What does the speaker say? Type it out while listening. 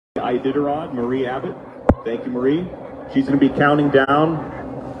Iditarod, Marie Abbott. Thank you, Marie. She's going to be counting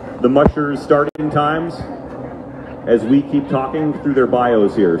down the mushers' starting times as we keep talking through their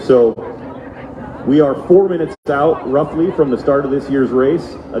bios here. So we are 4 minutes out, roughly, from the start of this year's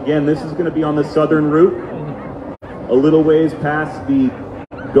race. Again, this is going to be on the southern route, a little ways past the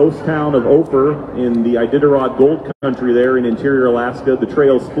ghost town of Ophir in the Iditarod Gold Country there in interior Alaska. The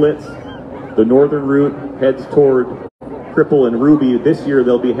trail splits. The northern route heads toward Cripple and Ruby. This year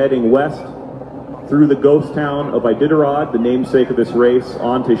they'll be heading west through the ghost town of Iditarod, the namesake of this race,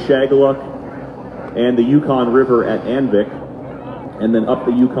 onto Shagaluk and the Yukon River at Anvik, and then up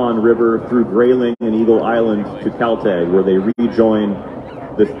the Yukon River through Grayling and Eagle Island to Kaltag, where they rejoin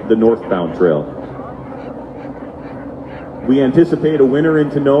the northbound trail. We anticipate a winner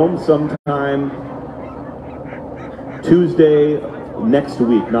into Nome sometime Tuesday next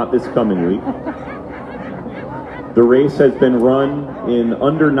week, not this coming week. The race has been run in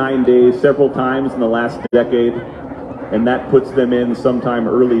under 9 days several times in the last decade, and that puts them in sometime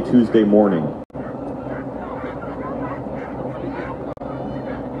early Tuesday morning.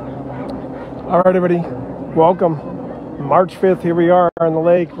 All right, everybody, welcome. March 5th, here we are on the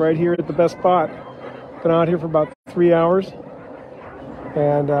lake, right here at the best spot. Been out here for about 3 hours,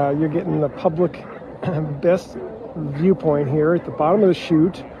 and you're getting the public best viewpoint here at the bottom of the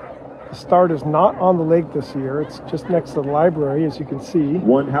chute. The start is not on the lake this year. It's just next to the library, as you can see.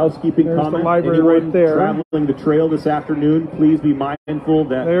 One housekeeping There's comment. The library Anyone right there. traveling the trail this afternoon, please be mindful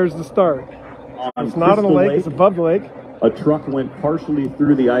that there's the start. It's not on the Crystal lake, it's above the lake. A truck went partially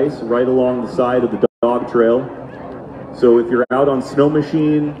through the ice right along the side of the dog trail. So if you're out on Snow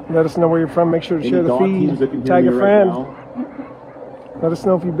Machine, let us know where you're from. Make sure to share the feed. Tag a friend. Let us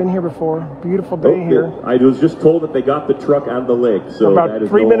know if you've been here before. Beautiful day here. I was just told that they got the truck out of the lake. So about that is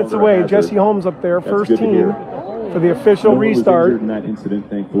 3 no minutes longer a away. hazard. Jessie Holmes up there, That's first team for the official no one was restart. injured in that incident,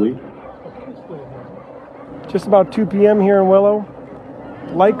 thankfully. Just about 2 p.m. here in Willow.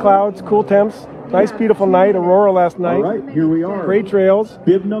 Light clouds, cool temps. Nice, beautiful night. Aurora last night. All right, here we are. Great trails.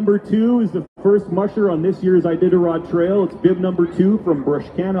 Bib number 2 is the first musher on this year's Iditarod Trail. It's bib number 2 from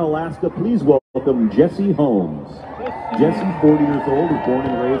Brushkana, Alaska. Please welcome Jessie Holmes. Jessie, 40 years old, was born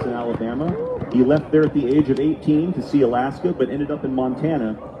and raised in Alabama. He left there at the age of 18 to see Alaska, but ended up in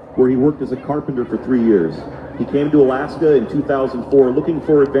Montana, where he worked as a carpenter for 3 years. He came to Alaska in 2004 looking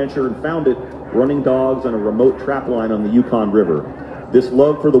for adventure and found it running dogs on a remote trap line on the Yukon River. This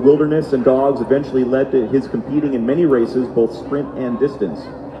love for the wilderness and dogs eventually led to his competing in many races, both sprint and distance.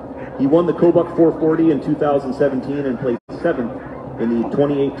 He won the Kobuk 440 in 2017 and placed 7th in the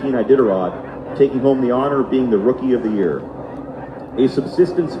 2018 Iditarod, taking home the honor of being the Rookie of the Year. A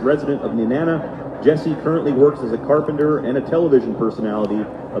subsistence resident of Nenana, Jessie currently works as a carpenter and a television personality,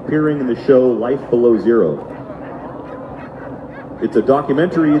 appearing in the show Life Below Zero. It's a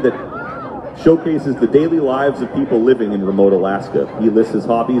documentary that showcases the daily lives of people living in remote Alaska. He lists his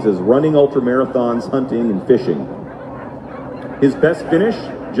hobbies as running ultramarathons, hunting, and fishing. His best finish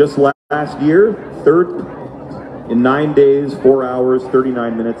just last year, 3rd in 9 days, 4 hours,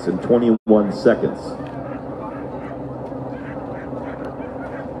 39 minutes, and 21 seconds.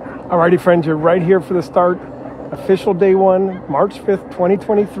 Alrighty, friends, you're right here for the start. Official day 1, March 5th,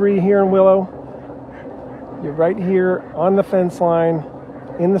 2023 here in Willow. You're right here on the fence line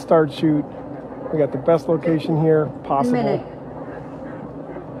in the start chute. We got the best location here possible.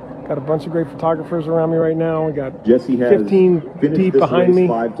 Got a bunch of great photographers around me right now. We got Jessie has 15 deep behind me.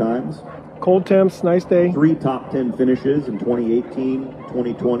 5 times. Cold temps, nice day. 3 top 10 finishes in 2018,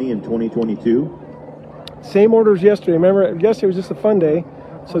 2020, and 2022. Same order as yesterday. Remember, yesterday was just a fun day.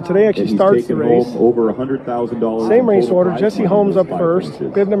 So today actually starts the race. Over $100,000. Same race order. Jessie Holmes up first.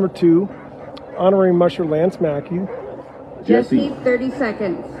 Bib number 2. Honorary musher Lance Mackey. Jessie, 30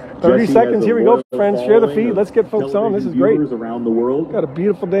 seconds. 30 seconds. Here we go, friends. Share the feed. Let's get folks on. This is great. Around the world. Got a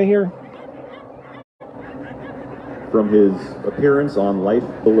beautiful day here. From his appearance on Life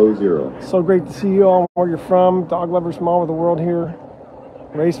Below Zero. So great to see you all where you're from. Dog lovers from all over the world here.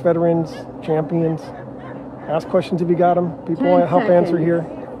 Race veterans, champions. Ask questions if you got them. People want to help answer here.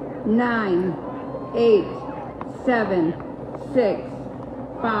 9, 8, 7, 6,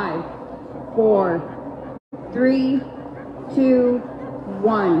 5, 4, 3, 2,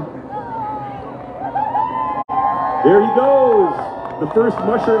 1. There he goes. The first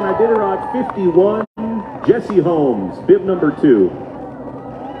musher in Iditarod, 51, Jessie Holmes, bib number 2.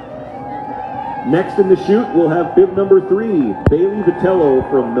 Next in the chute, we'll have bib number 3, Bailey Vitello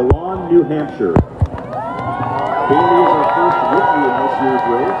from Milan, New Hampshire. Bailey is our first rookie in this year's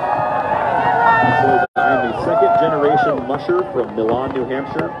race. He says, I'm a second-generation musher from Milan, New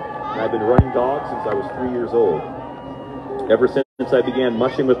Hampshire, and I've been running dogs since I was 3 years old. Ever since I began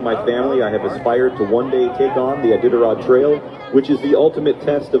mushing with my family, I have aspired to one day take on the Iditarod Trail, which is the ultimate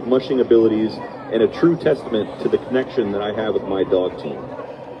test of mushing abilities and a true testament to the connection that I have with my dog team.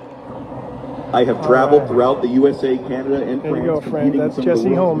 I have traveled throughout the USA, Canada, and France, competing in some of the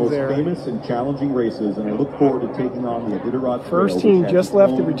world's most famous and challenging races, and I look forward to taking on the Iditarod Trail. First team just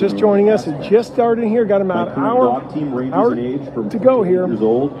left. They were just joining us. It just started here. Got about an hour to go here. Years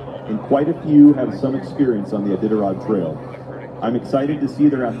old, and quite a few have some experience on the Iditarod Trail. I'm excited to see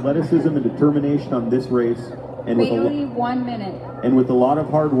their athleticism and determination on this race, and with 1 minute. And with a lot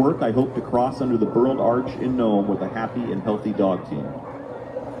of hard work, I hope to cross under the Burled Arch in Nome with a happy and healthy dog team.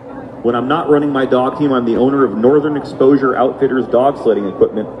 When I'm not running my dog team, I'm the owner of Northern Exposure Outfitters dog sledding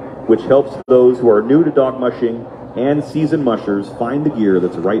equipment, which helps those who are new to dog mushing and seasoned mushers find the gear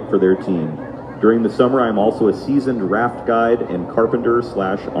that's right for their team. During the summer, I'm also a seasoned raft guide and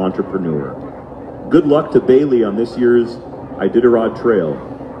carpenter/entrepreneur. Good luck to Bailey on this year's Iditarod Trail.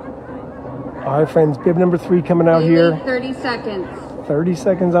 All right, friends, bib number 3 coming out here. 30 seconds. 30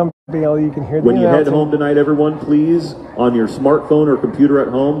 seconds on Bailey. You can hear the When you head home tonight, everyone, please, on your smartphone or computer at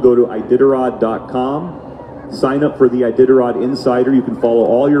home, go to iditarod.com. Sign up for the Iditarod Insider. You can follow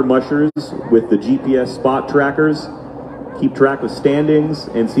all your mushers with the GPS spot trackers, keep track of standings,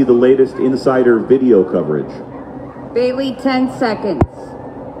 and see the latest Insider video coverage. Bailey, 10 seconds.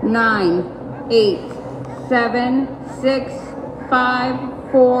 9, 8, 7, 6, 5,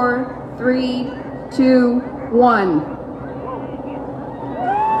 4, 3, 2, 1.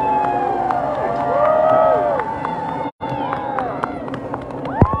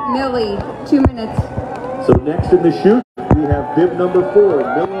 Millie, 2 minutes. So next in the chute, we have bib number 4,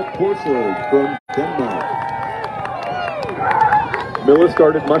 Milla Porcelog from Denmark. Milla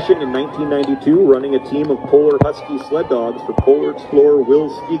started mushing in 1992, running a team of Polar Husky sled dogs for Polar Explorer Will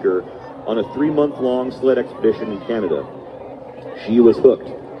Steger on a 3-month-long sled expedition in Canada. She was hooked.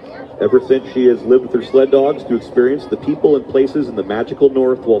 Ever since, she has lived with her sled dogs to experience the people and places in the magical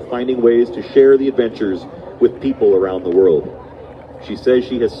north while finding ways to share the adventures with people around the world. She says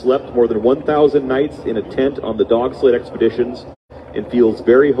she has slept more than 1,000 nights in a tent on the dog sled expeditions and feels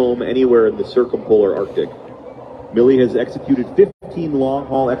very home anywhere in the circumpolar Arctic. Millie has executed 15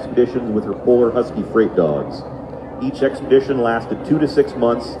 long-haul expeditions with her Polar Husky freight dogs. Each expedition lasted 2 to 6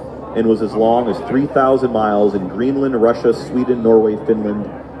 months and was as long as 3,000 miles in Greenland, Russia, Sweden, Norway, Finland,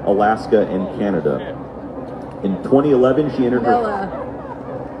 Alaska, and Canada. In 2011, she entered her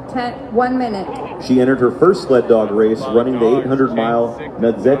 1 minute. She entered her first sled dog race, running the 800-mile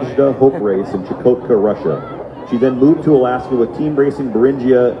Nadzhda Hope Race in Chukotka, Russia. She then moved to Alaska with Team Racing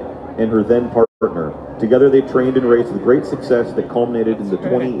Beringia and her then partner. Together they trained and raced with great success that culminated in the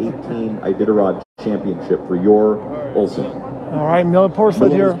 2018 Iditarod Championship for Jor Olsen. All right, Milla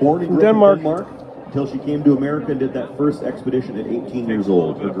Porcelog here from Denmark. Until she came to America and did that first expedition at 18 years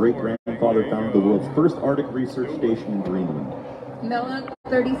old. Her great-grandfather founded the world's first Arctic research station in Greenland. Milla,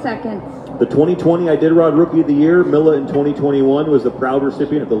 30 seconds. The 2020 Iditarod Rookie of the Year, Milla in 2021, was the proud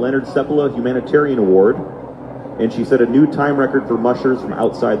recipient of the Leonard Seppala Humanitarian Award, and she set a new time record for mushers from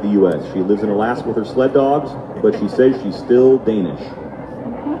outside the U.S. She lives in Alaska with her sled dogs, but she says she's still Danish.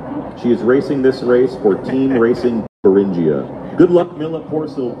 She is racing this race for Team Racing Beringia. Good luck, Milla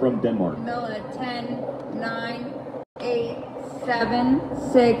Porcelog from Denmark. Milla, 10, 9, 8, 7,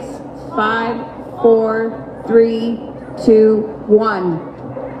 6, 5, 4, 3, 2, 1.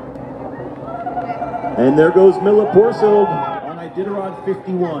 And there goes Milla Porcelog on Iditarod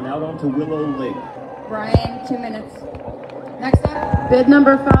 51 out onto Willow Lake. Brian, 2 minutes. Next up. Bid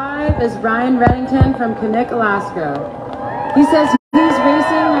number 5 is Ryan Reddington from Knik, Alaska. He says he's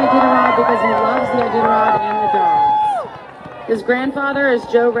racing Iditarod because he loves the Iditarod and the dogs. His grandfather is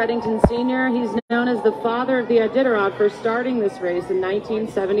Joe Reddington Sr. He's known as the father of the Iditarod for starting this race in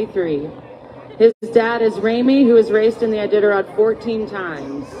 1973. His dad is Ramey, who has raced in the Iditarod 14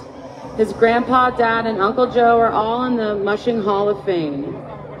 times. His grandpa, dad, and Uncle Joe are all in the Mushing Hall of Fame.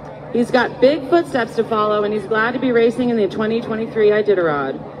 He's got big footsteps to follow, and he's glad to be racing in the 2023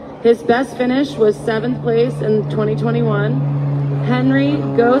 Iditarod. His best finish was 7th place in 2021. Henry,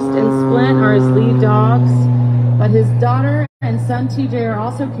 Ghost, and Splint are his lead dogs, but his daughter and son TJ are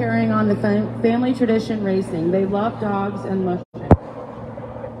also carrying on the family tradition racing. They love dogs and mushing.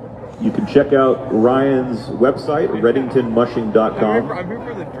 You can check out Ryan's website, reddingtonmushing.com.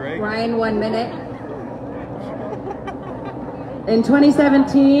 Ryan, 1 minute. In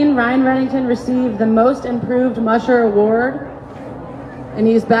 2017, Ryan Reddington received the Most Improved Musher Award, and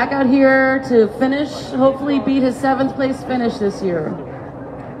he's back out here to finish, hopefully beat his 7th place finish this year.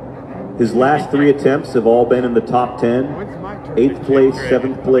 His last 3 attempts have all been in the top 10, 8th place,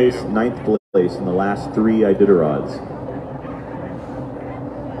 7th place, 9th place in the last 3 Iditarods.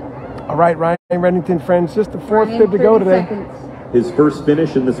 All right, Ryan Reddington, friends, just the fourth Ryan, bib to go 30 today. seconds. His first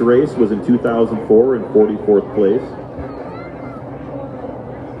finish in this race was in 2004 in 44th place.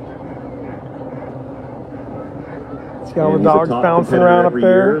 See all the dogs bouncing around up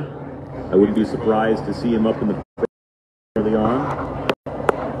there. Year. I wouldn't be surprised to see him up in the early on.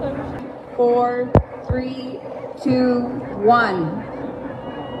 4, 3, 2, 1.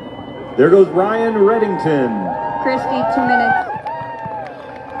 There goes Ryan Reddington. Christy, 2 minutes.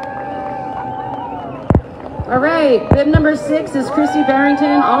 All right, bib number 6 is Christy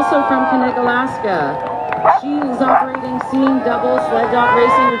Barrington, also from Knik, Alaska. She is operating Seeing Double sled dog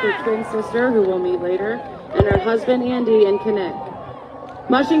racing with her twin sister, who we'll meet later, and her husband Andy in Knik.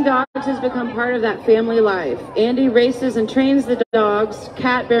 Mushing dogs has become part of that family life. Andy races and trains the dogs.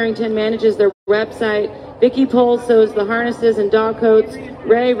 Kat Barrington manages their website. Vicky Pohl sews the harnesses and dog coats.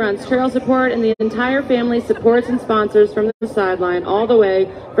 Ray runs trail support, and the entire family supports and sponsors from the sideline all the way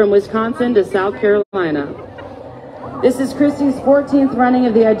from Wisconsin to South Carolina. This is Christy's 14th running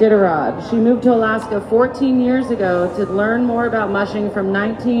of the Iditarod. She moved to Alaska 14 years ago to learn more about mushing from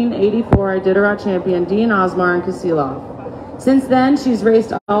 1984 Iditarod champion Dean Osmar and Kasilov. Since then, she's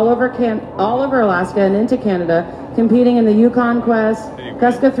raced all over Alaska and into Canada, competing in the Yukon Quest,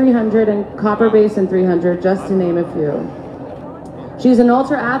 Kuska 300, and Copper Basin 300, just to name a few. She's an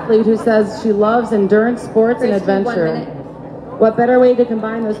ultra athlete who says she loves endurance sports and adventure. What better way to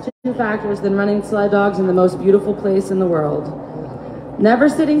combine those two factors than running sled dogs in the most beautiful place in the world? Never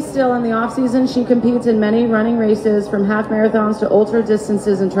sitting still in the off-season, she competes in many running races, from half marathons to ultra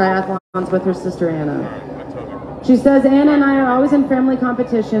distances and triathlons with her sister Anna. She says, Anna and I are always in family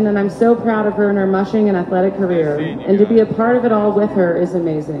competition, and I'm so proud of her in her mushing and athletic career. And to be a part of it all with her is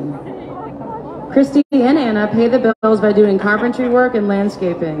amazing. Christy and Anna pay the bills by doing carpentry work and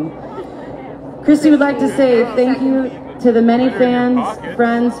landscaping. Christy would like to say thank you to the many fans,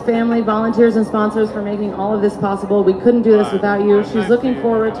 friends, family, volunteers, and sponsors for making all of this possible. We couldn't do this without you. She's looking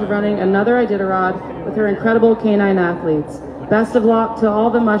forward to running another Iditarod with her incredible canine athletes. Best of luck to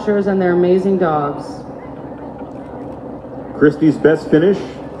all the mushers and their amazing dogs. Christy's best finish,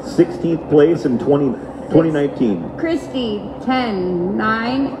 16th place in 2019. Christy, 10,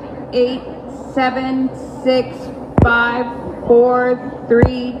 9, 8, 7, 6, 5, 4,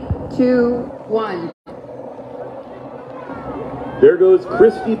 3, 2, 1. There goes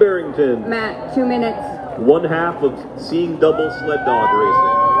Christy Barrington. Matt, 2 minutes. One half of Seeing Double sled dog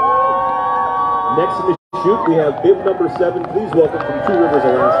racing. Next in the chute, we have bib number 7. Please welcome from Two Rivers,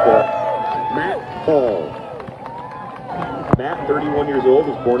 Alaska, Matt Hall. Matt, 31 years old,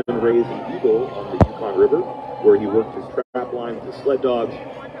 was born and raised in Eagle on the Yukon River, where he worked his trap lines with sled dogs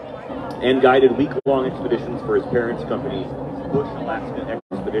and guided week-long expeditions for his parents' company, Bush Alaska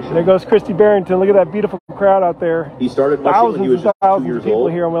Expedition. There goes Christy Barrington. Look at that beautiful crowd out there. He started mushing when he was just 2 years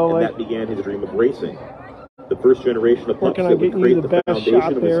old, here on Willow Lake. and that began his dream of racing. The first generation of pups Working that on would getting create you the the best foundation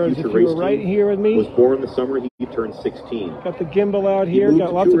shot of there his is future if you race were right team here with me. was born the summer he turned 16. Got the gimbal out He here. moved Got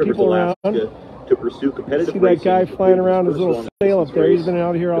to lots Two of Rivers, people around. Alaska, to pursue competitive See that racing. guy to flying complete around his little first sail up long-distance there. He's race, been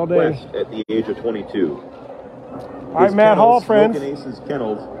out here all the day. Quest, at the age of 22. All right, Matt Hall, friends. Smokin' Ace's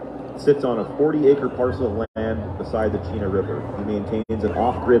Kennels sits on a 40-acre parcel of land beside the Chena River. He maintains an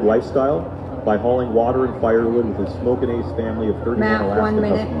off-grid lifestyle by hauling water and firewood with his Smokin' Ace family of 31 Matt, Alaska 1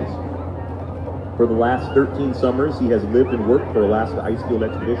 minute. Huskies. For the last 13 summers, he has lived and worked for Alaska Ice Field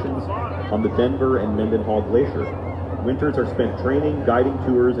Expeditions on the Denver and Mendenhall Glacier. Winters are spent training, guiding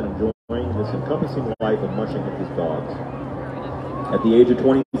tours, and enjoying this encompassing life of mushing with his dogs. At the age of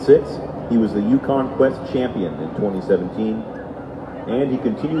 26, he was the Yukon Quest champion in 2017, and he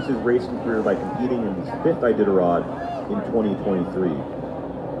continues his racing career by competing in his 5th Iditarod in 2023.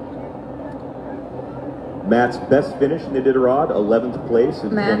 Matt's best finish in the Iditarod, 11th place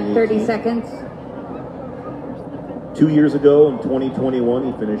in Matt, 2018. 30 seconds. 2 years ago, in 2021,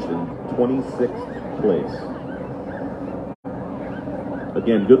 he finished in 26th place.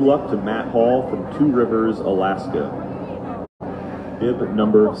 Again, good luck to Matt Hall from Two Rivers, Alaska. Bib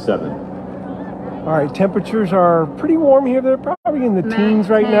number 7. All right, temperatures are pretty warm here. They're probably in the Matt, teens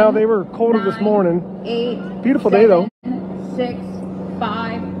right 10, now. They were colder 9, this morning. 8, Beautiful 7, day, though. 6,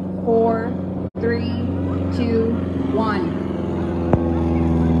 5, 4, 3, 2, 1.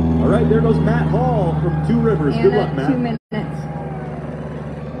 All right, there goes Matt Hall from Two Rivers. Good luck, Anna, Matt. 2 minutes.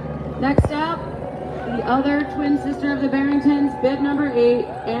 Next up, the other twin sister of the Barringtons, bib number 8,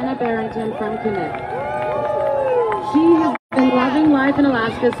 Anna Barrington from Knik. She has been loving life in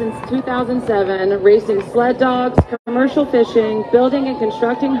Alaska since 2007, racing sled dogs, commercial fishing, building and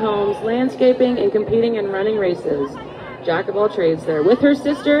constructing homes, landscaping, and competing in running races. Jack of all trades there. With her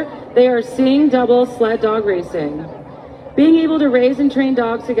sister, they are Seeing Double sled dog racing. Being able to raise and train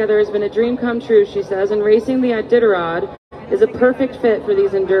dogs together has been a dream come true, she says, and racing the Iditarod is a perfect fit for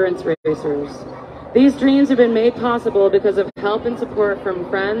these endurance racers. These dreams have been made possible because of help and support from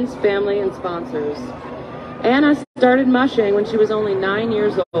friends, family, and sponsors. Anna started mushing when she was only 9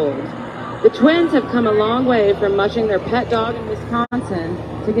 years old. The twins have come a long way from mushing their pet dog in Wisconsin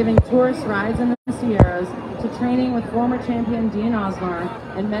to giving tourist rides in the Sierras to training with former champion Dean Osmar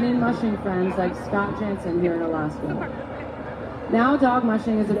and many mushing friends like Scott Jensen here in Alaska. Now dog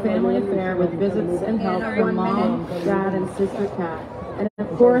mushing is a family affair with visits and help from mom, dad, and sister Kat. And of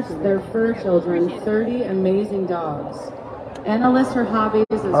course, their fur children, 30 amazing dogs. Anna lists her hobbies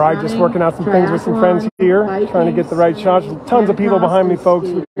as all right, just working out some things with some friends here, trying to get the right shots. Tons of people behind me, folks.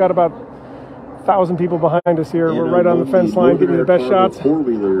 We've got about 1,000 people behind us here. We're right on the fence line, getting the best shots.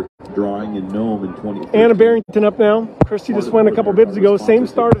 Four-wheeler drawing in Nome in 2013. Anna Barrington up now. Christy just went a couple bids ago. Same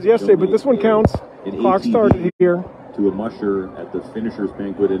start as yesterday, but this one counts. Clock started here. To a musher at the finishers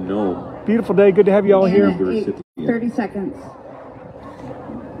banquet in Nome. Beautiful day. Good to have you all here. 30 seconds.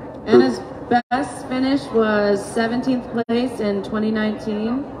 Anna's best finish was 17th place in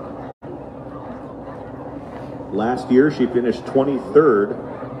 2019. Last year, she finished 23rd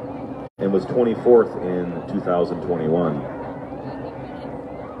and was 24th in 2021.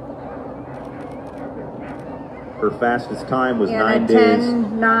 Her fastest time was 9 days.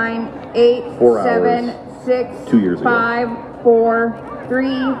 10, 9, 8, 4 7, hours. 6, 2 years ago. 5, 4,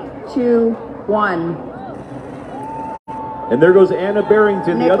 3, 2, 1. And there goes Anna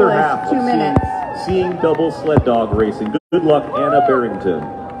Barrington, the other Nicholas, half 2 of minutes. seeing double sled dog racing. Good luck, Anna Barrington.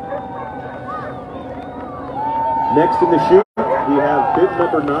 Next in the chute, we have bib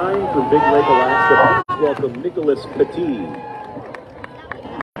number 9 from Big Lake, Alaska. Please welcome Nicholas Petit.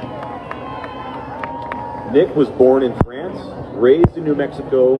 Nick was born in France, raised in New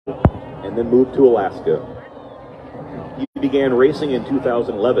Mexico, and then moved to Alaska. He began racing in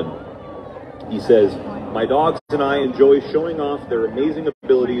 2011. He says, "My dogs and I enjoy showing off their amazing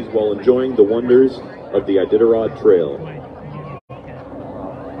abilities while enjoying the wonders of the Iditarod Trail."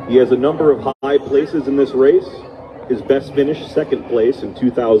 He has a number of high places in this race. His best finish, 2nd place in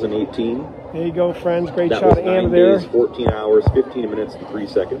 2018. There you go, friends. Great That shot was of 9 Anna there. days, 14 hours, 15 minutes, and 3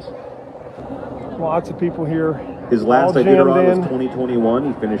 seconds. Lots of people here. His last all jammed Iditarod was in. 2021.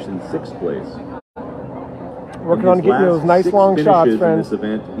 He finished in 6th place. Working In on his getting those last nice 6 long shots, finishes friends. in this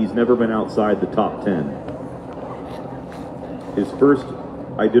event, he's never been outside the top 10. His first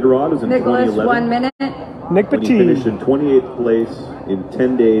Iditarod was in Nicholas, 2011. 1 minute. Nick When he Petit. finished in 28th place in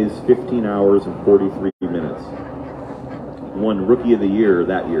 10 days, 15 hours, and 43 minutes. Won Rookie of the Year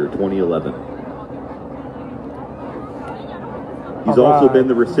that year, 2011. He's also been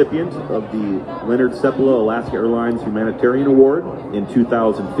the recipient of the Leonard Seppala Alaska Airlines Humanitarian Award in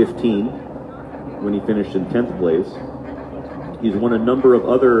 2015 when he finished in 10th place. He's won a number of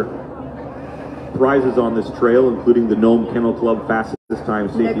other prizes on this trail, including the Nome Kennel Club Fastest Time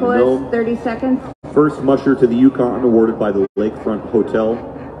Safety in Nicholas, Nome. 30 seconds. First musher to the Yukon awarded by the Lakefront Hotel,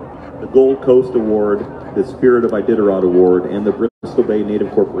 the Gold Coast Award, the Spirit of Iditarod Award, and the Bristol Bay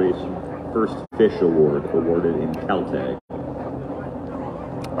Native Corporation First Fish Award awarded in Caltag.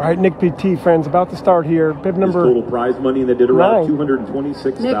 All right, Nick Petit, friends, about to start here. Bib His number total prize money in the Iditarod,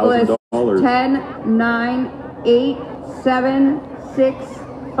 Nicholas, $226,000. 10, 9, 8, 7, 6,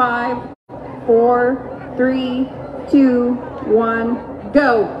 5, 4, 3, 2, 1,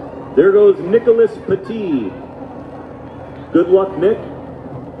 go. There goes Nicholas Petit. Good luck, Nick.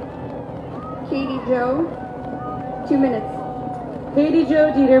 Katie Joe, 2 minutes. Katie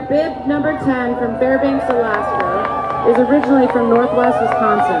Jo Dieter, bib number 10 from Fairbanks, Alaska, is originally from Northwest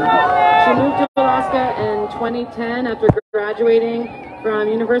Wisconsin. She moved to Alaska in 2010 after graduating from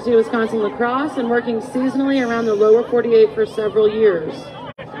University of Wisconsin La Crosse and working seasonally around the lower 48 for several years.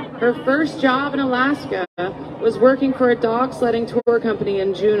 Her first job in Alaska was working for a dog sledding tour company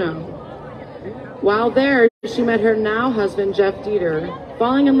in Juneau. While there, she met her now husband, Jeff Dieter.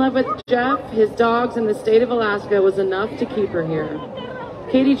 Falling in love with Jeff, his dogs, and the state of Alaska was enough to keep her here.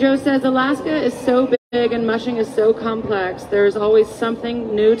 Katie Jo says, Alaska is so big and mushing is so complex, there is always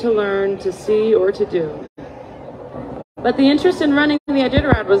something new to learn, to see, or to do. But the interest in running the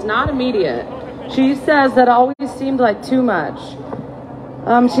Iditarod was not immediate. She says that always seemed like too much.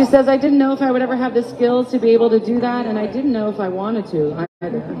 She says, I didn't know if I would ever have the skills to be able to do that, and I didn't know if I wanted to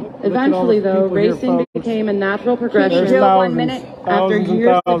either. Eventually, though, racing became a natural progression Joe, 1 minute. after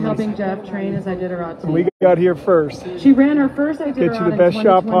years of helping Jeff train his Iditarod team. We got here first. She ran her first Iditarod Get you the best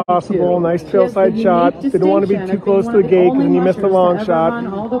shot possible. Nice trailside She has the shot. unique Didn't want to be distinction too of close being to the one of gate because only then you missed the mushers long to ever shot. run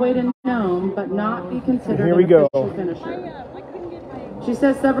all the way to Nome, but not be considered Here we an go. official finisher. She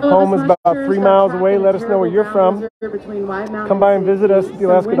says several Home of is us about mushers 3 got miles trapped away. in a Let us know where terrible you're from. ground blizzard between White Mountain Come by and State visit us at Peaks. the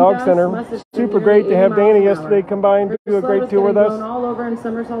Alaska Some Dog wind gusts Center. must have been Super nearly great to 80 have miles Dana an yesterday hour. come by and Her do a sled great was tour with getting us. blown all over and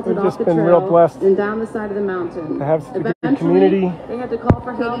somersaulted We've off just the been trail real blessed and down the side of the mountain. to have such a good Eventually, community they had to call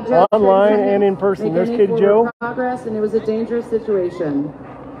for help online and in person. There's Katie Joe. Progress, and it was a dangerous situation.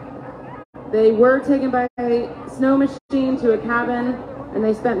 They were taken by a snow machine to a cabin, and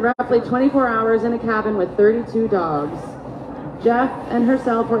they spent roughly 24 hours in a cabin with 32 dogs. Jeff and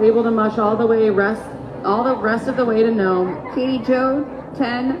herself were able to mush all the rest of the way to Nome. Katie Joe,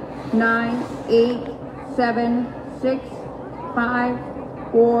 10, 9, 8, 7, 6, 5,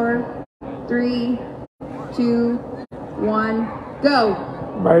 4, 3, 2, 1, go.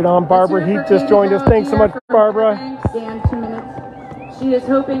 Right on, Barbara Heat just joined us. Thanks so much, Barbara. Dan, 2 minutes. She is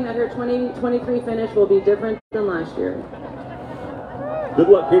hoping that her 2023 finish will be different than last year. Good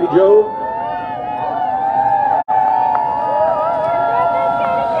luck, Katie Joe.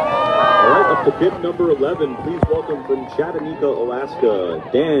 All right, up to bib number 11. Please welcome from Chattanooga, Alaska,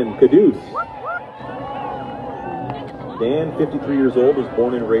 Dan Caduce. Dan, 53 years old, was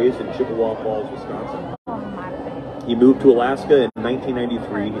born and raised in Chippewa Falls, Wisconsin. He moved to Alaska in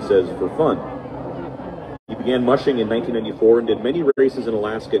 1993, he says, for fun. He began mushing in 1994 and did many races in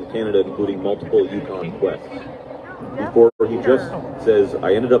Alaska and Canada, including multiple Yukon quests. Before he just says,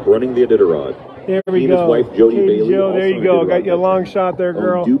 I ended up running the Iditarod. There we he go. And his wife, Jody Katie Bailey, Joe, there you go. Got you a long shot there,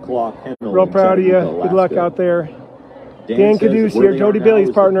 girl. Real proud of you. Good luck out there. Dan Caduce here, Jody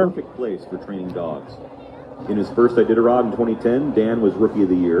Bailey's partner. Perfect place for training dogs. In his first Iditarod in 2010, Dan was Rookie of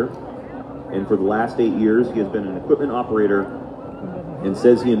the Year. And for the last 8 years, he has been an equipment operator and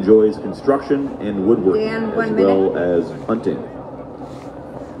says he enjoys construction and woodworking as well as hunting.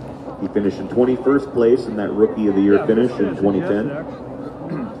 He finished in 21st place in that Rookie of the Year finish in 2010,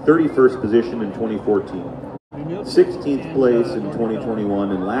 31st position in 2014, 16th place in 2021,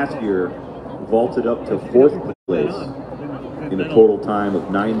 and last year vaulted up to 4th place in a total time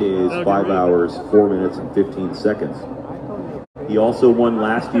of 9 days, 5 hours, 4 minutes, and 15 seconds. He also won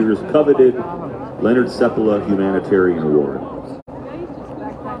last year's coveted Leonard Seppala Humanitarian Award.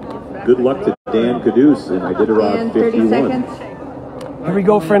 Good luck to Dan Caduce in Iditarod 51. Here we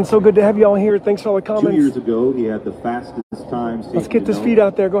go, friends. So good to have you all here. Thanks for all the comments. 2 years ago, he had the fastest time. Let's get this feed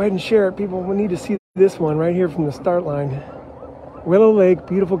out there. Go ahead and share it. People will need to see this one right here from the start line. Willow Lake,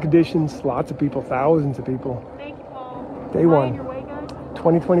 beautiful conditions. Lots of people, thousands of people. Thank you, Paul. Day one.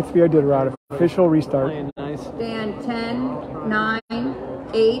 2023 Iditarod official restart. Dan, 10, 9,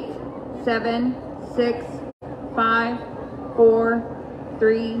 8, 7, 6, 5, 4,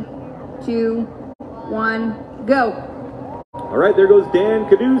 3, 2, 1, go. All right, there goes Dan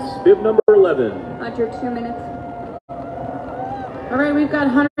Caduce, bib number 11. Hunter, 2 minutes. All right, we've got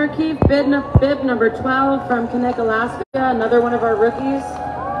Hunter Keefe, bib number 12 from Knik, Alaska, another one of our rookies.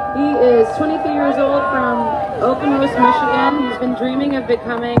 He is 23 years old from Okemos, Michigan. He's been dreaming of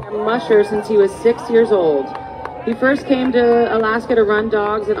becoming a musher since he was 6 years old. He first came to Alaska to run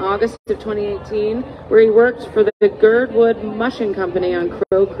dogs in August of 2018, where he worked for the Girdwood Mushing Company on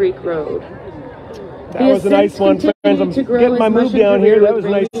Crow Creek Road. That was a nice one, friends. I'm getting my move down here. That was a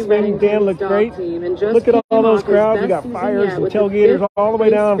nice swing. Dan looked great. Look at all those crowds. We got fires and tailgaters all the way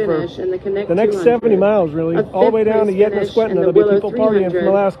down for the next 70 miles, really. All the way down to Yetna, Squetna. There'll be people partying from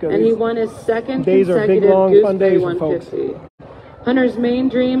Alaska. And he won his second days are big, long, fun days for folks. Hunter's main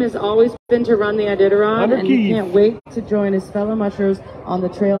dream has always been to run the Iditarod, and he can't wait to join his fellow mushers on the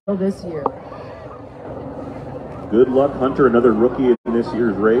trail this year. Good luck, Hunter, another rookie in this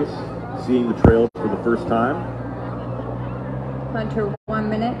year's race, seeing the trails for the first time. Hunter, 1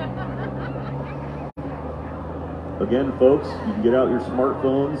 minute. Again, folks, you can get out your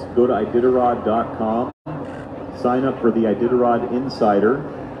smartphones, go to Iditarod.com, sign up for the Iditarod Insider.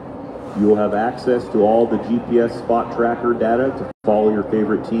 You will have access to all the GPS spot tracker data to follow your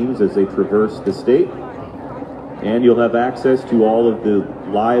favorite teams as they traverse the state. And you'll have access to all of the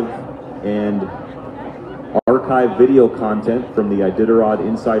live and archive video content from the Iditarod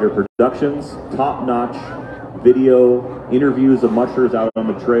Insider Productions, top-notch video, interviews of mushers out on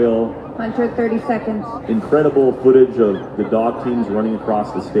the trail. Hunter, 30 seconds. Incredible footage of the dog teams running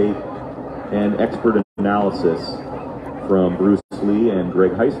across the state, and expert analysis from Bruce Lee and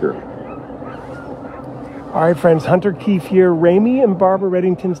Greg Heister. All right, friends, Hunter Keefe here, Ramey and Barbara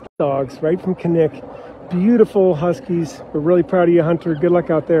Reddington's dogs, right from Knik. Beautiful huskies. We're really proud of you, Hunter. Good luck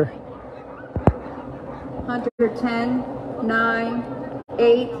out there. Hunter, 10, 9,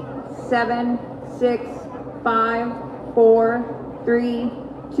 8, 7, 6, 5, 4, 3,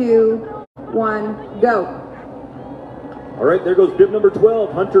 2, 1, go. All right, there goes bib number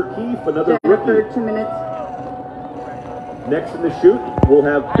 12, Hunter Keefe, another Jennifer, rookie. 2 minutes. Next in the chute, we'll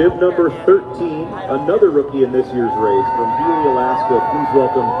have bib number 13, another rookie in this year's race from Healy, Alaska. Please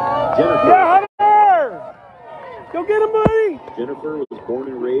welcome Jennifer. Yeah, Hunter! Go get him, buddy! Jennifer was born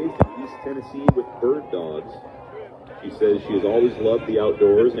and raised in East Tennessee with bird dogs. She says she has always loved the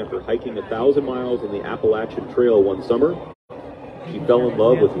outdoors, and after hiking 1,000 miles on the Appalachian Trail one summer, she fell in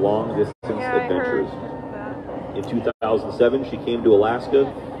love with long-distance adventures. In 2007, she came to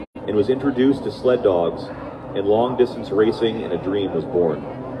Alaska and was introduced to sled dogs, and long-distance racing, and a dream was born.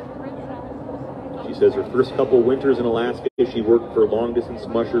 She says her first couple winters in Alaska, she worked for long-distance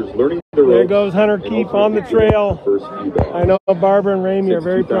mushers, learning the ropes. There goes Hunter Keefe on the trail. I know Barbara and Ramey are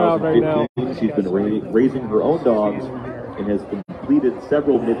very proud right now. She's been raising her own dogs and has completed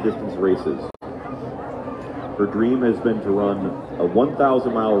several mid-distance races. Her dream has been to run a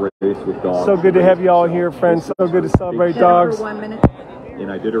 1,000-mile race with dogs. So good to have you all here, friends. So good to celebrate dogs. In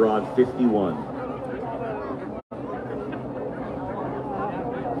Iditarod 51.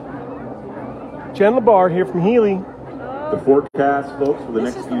 Jen LaBar here from Healy. The forecast, folks, for the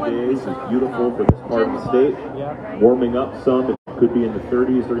next few days is beautiful for this part of the state. Warming up some. It could be in the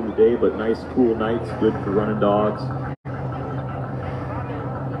 30s during the day, but nice cool nights, good for running dogs.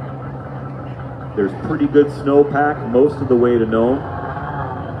 There's pretty good snowpack most of the way to Nome.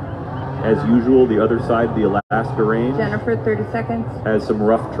 As usual, the other side of the Alaska Range. Jennifer, 30 seconds. Has some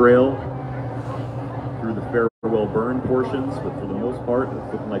rough trail through the Farewell Burn portions, but for the most part,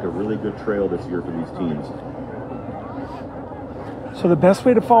 it's looking like a really good trail this year for these teams. So the best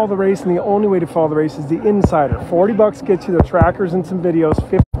way to follow the race and the only way to follow the race is the Insider. $40 gets you the trackers and some videos.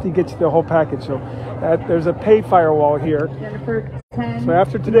 $50 gets you the whole package. So there's a pay firewall here. Jennifer, 10. So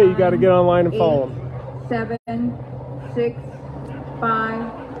after today, you got to get online and follow them. 7, 6,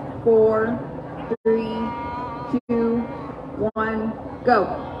 5, 4, 3, 2, 1, go.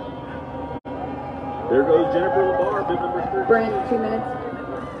 There goes Jennifer LaBar, bib number 13. Brent, 2 minutes.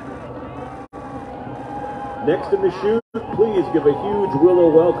 Next in the chute, please give a huge Willow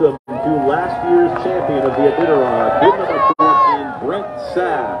welcome to last year's champion of the Iditarod, bib number 14, Brent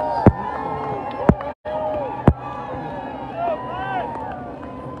Sass.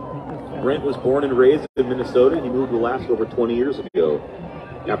 Brent was born and raised in Minnesota. He moved to Alaska over 20 years ago.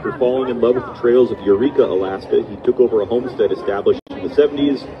 After falling in love with the trails of Eureka, Alaska, he took over a homestead established in the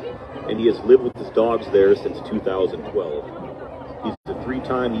 70s, and he has lived with his dogs there since 2012. He's a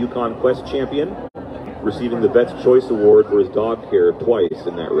 3-time Yukon Quest champion, receiving the Vet's Choice Award for his dog care twice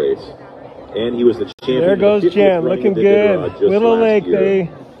in that race. And he was the champion. There goes Jen, looking good. Willow Lake,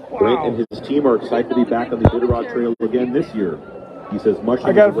 Brent and his team are excited to be back on the Iditarod Trail again this year. He says mushing.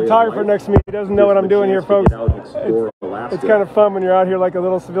 I got a photographer next to me. He doesn't know what I'm doing here, folks. It's kind of fun when you're out here like a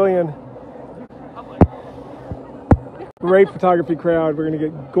little civilian. Great photography crowd. We're going to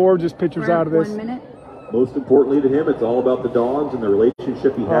get gorgeous pictures out of this. 1 minute. Most importantly to him, it's all about the dogs and the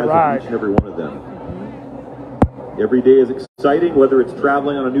relationship he has with each and every one of them. Every day is exciting, whether it's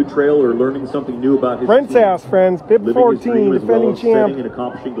traveling on a new trail or learning something new about his Brent Sass, friends, bib 14, defending champ. Setting and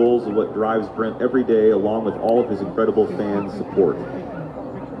accomplishing goals is what drives Brent every day, along with all of his incredible fans' support.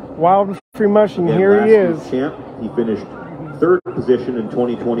 Wild and free mushing, And here he is. Champ, he finished 3rd position in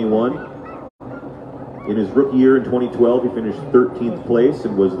 2021. In his rookie year in 2012, he finished 13th place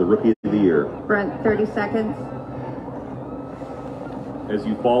and was the Rookie of the Year. Brent, 30 seconds. As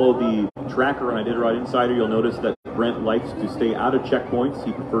you follow the tracker on Iditarod Insider, you'll notice that Brent likes to stay out of checkpoints.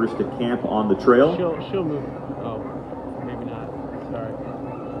 He prefers to camp on the trail. She'll move. Oh, maybe not. Sorry.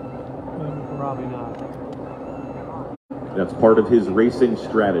 Probably not. That's part of his racing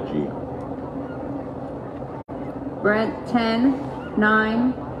strategy. Brent, 10,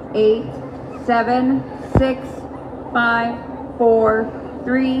 9, 8, 7, 6, 5, 4,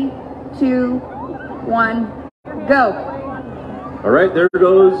 3, 2, 1, go. All right, there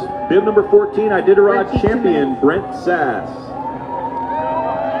goes bib number 14, Iditarod champion, Brent Sass.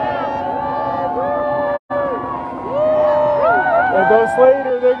 There goes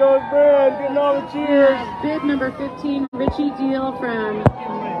Slater, there goes Brent, getting all the cheers. Bib number 15, Richie Diehl from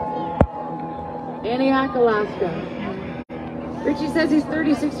Antioch, Alaska. Richie says he's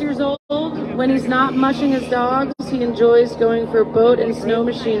 36 years old. When he's not mushing his dogs, he enjoys going for boat and snow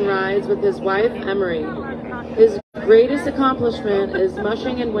machine rides with his wife, Emery. His greatest accomplishment is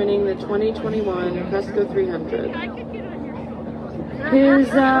mushing and winning the 2021 Cresco 300. His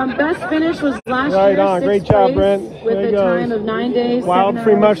best finish was last Right year, on. Great 6th job, place, Brent. with There a he time goes. of 9 days. Wild 7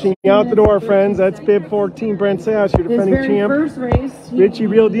 free hours, mushing 2 out the door, minutes, friends. That's bib 14, Brent Sass, your His defending very champ. first race, he Richie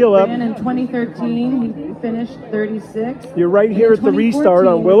Real Deal up. ran in 2013. He finished 36th. You're right And here in at the restart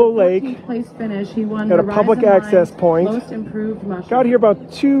on 2014, Willow with a Lake. 14th place finish. He won At a Horizon public access Line's point. Most improved mushroom. Got here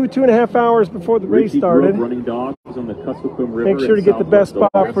about 2.5 hours before the race Richie grew up started. running dogs on the Cusco River. Make sure to in get the best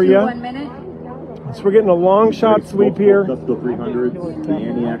southwest spot for you. 1 minute. So we're getting a long shot sweep here. Cusco 300s, the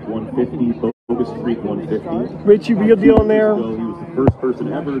Antioch 150, Bogus Creek 150. Richie Real Deal in there. So he was the first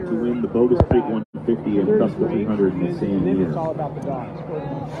person ever to win the Bogus Creek 150 and Cusco 300 in the same year. It's all about the dogs.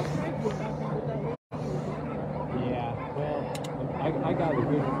 Yeah, well, I got a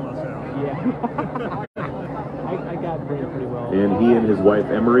good one. Yeah. I got pretty well. And he and his wife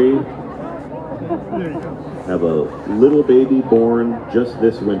Emery have a little baby born just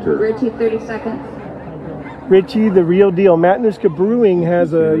this winter. Richie, 30 seconds. Richie, the Real Deal. Matanuska Brewing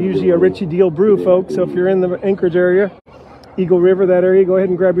has usually a Richie Deal brew, folks. So if you're in the Anchorage area, Eagle River, that area, go ahead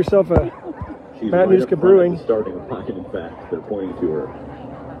and grab yourself a She's Matanuska right up front Brewing. at the starting line, in fact, they're pointing to her.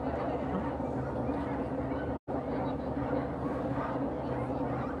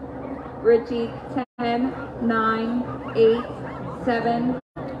 Richie, 10, 9, 8, 7,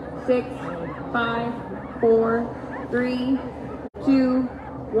 6, 5, 4, 3, 2,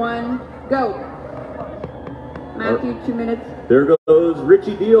 1, go. Matthew, 2 minutes. There goes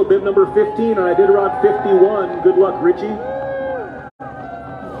Richie Diehl, bib number 15 on Iditarod 51. Good luck, Richie.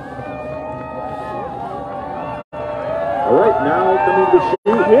 All right, now coming to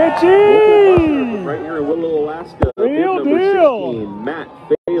shoot. Richie! Right here in Willow, Alaska. Real bib number Deal. 16, Matt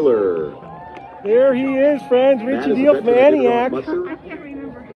Baylor. There he is, friends. Matt Richie is a Deal from veteran Antioch. musher,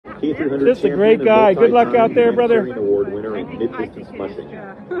 K300 Just a great champion guy. and Good luck out there, brother. multi-time Award winner in mid-distance mushing.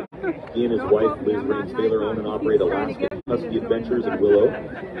 He and his wife, Liz Raines Taylor, own and operate Alaska Husky Adventures in Willow,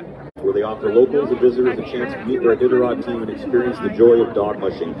 where they offer locals and visitors a chance to meet their Iditarod team and experience the joy of dog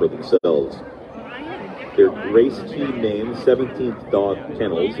mushing for themselves. Their race team name, 17th Dog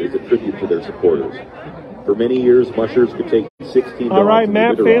Kennels, is a tribute to their supporters. For many years, mushers could take 16 dogs. All right, in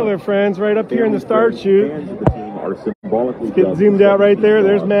Matt Iditarod. Baylor, friends, right up here in the start chute. Fans of the team are symbolically Let's get dubbed zoomed out right 17 there.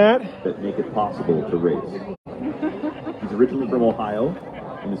 There's dogs Matt. that make it possible to race. He's originally from Ohio,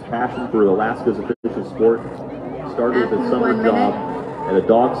 and his passion for Alaska's official sport started with a summer job at a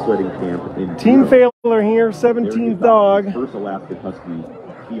dog sledding camp in Team Europe. Failure here, There he 17th adopted dog. his first Alaskan Husky,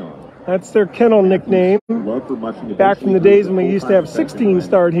 Keon. That's their kennel nickname. Love for mushing Back from the days when we used to have 16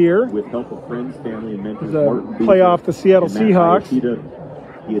 start here. With help of friends, family, and mentors, It was a Martin Booth playoff the Seattle and Matt Seahawks.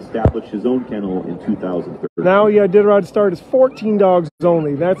 Hayashida, he established his own kennel in 2013. Now Iditarod start is 14 dogs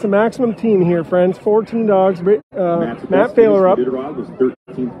only. That's the maximum team here, friends. 14 dogs. Matt's Matt best Baylor up. finish in Iditarod was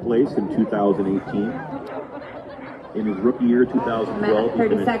 13th place in 2018. In his rookie year, 2012, Matt,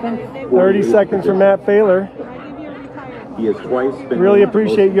 30 seconds. 30 seconds for Matt Baylor. He has twice been Really named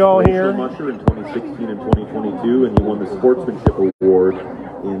appreciate most you all inspirational here. musher in 2016 and 2022, and he won the Sportsmanship Award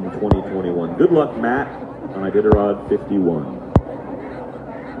in 2021. Good luck, Matt, on Iditarod 51.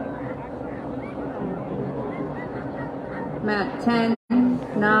 Matt, 10,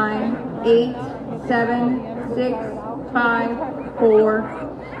 9, 8, 7, 6, 5,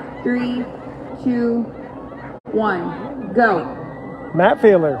 4, 3, 2, 1, go. Matt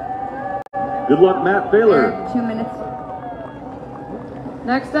Baylor. Good luck, Matt Baylor. Eric, 2 minutes.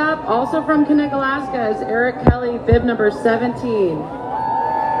 Next up, also from Knik, Alaska, is Eric Kelly, bib number 17.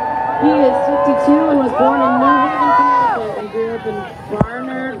 He is 52 and was born in New Haven, Connecticut, and grew up in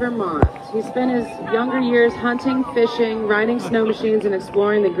Barnard, Vermont. He spent his younger years hunting, fishing, riding snow machines, and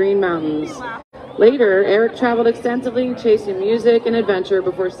exploring the Green Mountains. Later, Eric traveled extensively, chasing music and adventure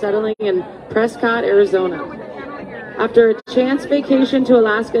before settling in Prescott, Arizona. After a chance vacation to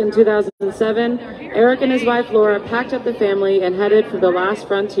Alaska in 2007, Eric and his wife Laura packed up the family and headed for the last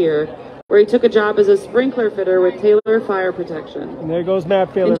frontier, where he took a job as a sprinkler fitter with Taylor Fire Protection. And there goes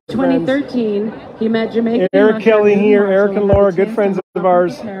Matt Baylor. In 2013, he met Jamaican Eric musher Kelly Lou here, Marshall Eric and and had Laura, the good chance friends to of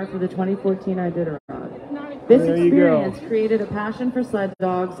ours. prepare for the 2014 Iditarod. This There you go. experience created a passion for sled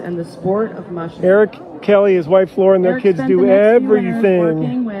dogs and the sport of mushing. Eric Kelly, his wife Laura, and their Eric kids spent do the next few winters everything.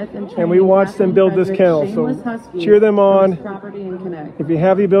 working with and And we training watch them build this Frederick kennel. shameless So huskies cheer them from his on. property in Knik. If you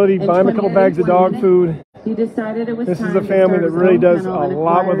have the ability, In buy them a couple bags of dog 2021, food. He decided it was This is time a to family start that his really own does kennel a and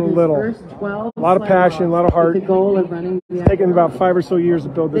lot with acquired a his little. first 12 A lot of sled passion, a lot of dogs heart. with the goal of running the It's taken Iditarod. about 5 or so years to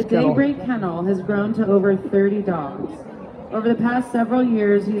build The this kennel. Daybreak Kennel has grown to over 30 dogs. Over the past several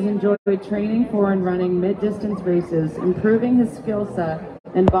years, he's enjoyed training for and running mid-distance races, improving his skill set,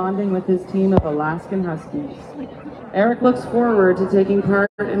 and bonding with his team of Alaskan Huskies. Eric looks forward to taking part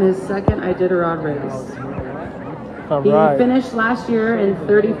in his second Iditarod race. All He right. finished last year in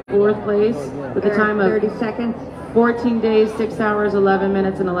 34th place with a time of 30 seconds. 14 days, 6 hours, 11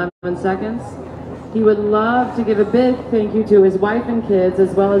 minutes, and 11 seconds. He would love to give a big thank you to his wife and kids,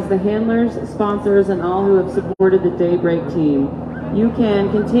 as well as the handlers, sponsors, and all who have supported the Daybreak team. You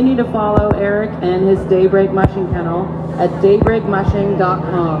can continue to follow Eric and his Daybreak Mushing Kennel at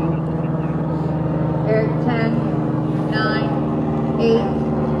daybreakmushing.com. Eric, 10, 9,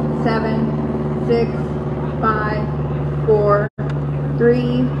 8, 7, 6, 5, 4,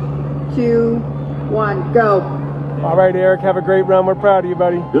 3, 2, 1, go. All right, Eric, have a great run. We're proud of you,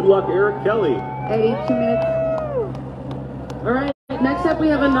 buddy. Good luck, Eric Kelly. 82 minutes. All right, next up we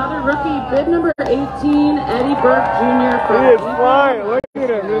have another rookie, bib number 18, Eddie Burke Jr. He is flying. Look at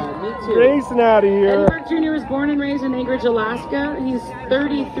him. Just racing out of Eddie here. Burke Jr. was born and raised in Anchorage, Alaska. He's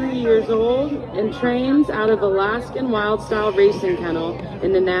 33 years old and trains out of Alaskan Wild Style Racing Kennel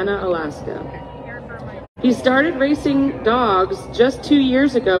in Nenana, Alaska. He started racing dogs just 2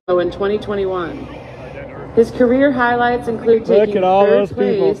 years ago in 2021. His career highlights include taking Look at all third those people.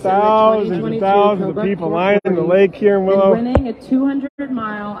 place in the Thousands and 2022 thousands of Kobuk people 440 lining the lake here in Willow. and winning a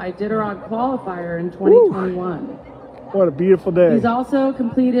 200-mile Iditarod qualifier in 2021. What a beautiful day. He's also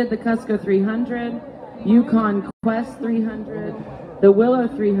completed the Cusco 300, Yukon Quest 300, the Willow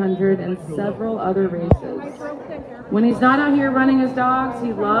 300, and several other races. When he's not out here running his dogs,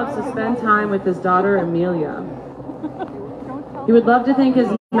 he loves to spend time with his daughter Amelia. He would love to thank his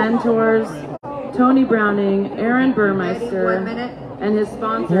mentors, Tony Browning, Aaron Burmeister, 1 minute. and his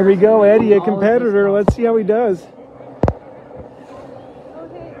sponsors. Here we go, Eddie, a All of his competitor. Let's see how he does.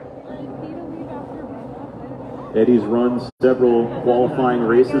 Eddie's run several qualifying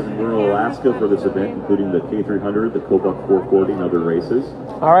races in rural Alaska for this event, including the K300, the Kobuk 440, and other races.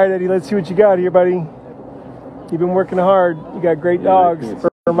 All right, Eddie, let's see what you got here, buddy. You've been working hard. You got great dogs.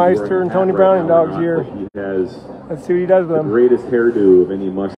 Burmeister and Tony Browning dogs here. He has Let's see what he does with the them. greatest hairdo of any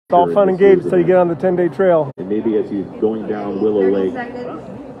musher. It's all fun and games until you get on the 10-day trail. And maybe as he's going down Willow 30 Lake,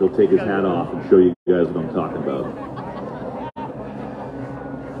 seconds. he'll take his hat off and show you guys what I'm talking about.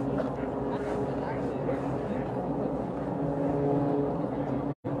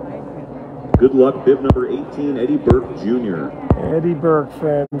 Good luck, bib number 18, Eddie Burke Jr. Eddie Burke,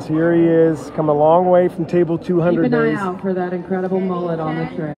 friends. Here he is. Come a long way from table 200 Keep an eye days. out for that incredible mullet on the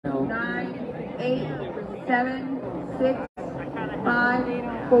trail. 9, 8, 7, 6,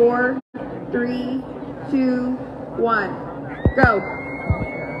 5, 4, 3, 2, 1, go.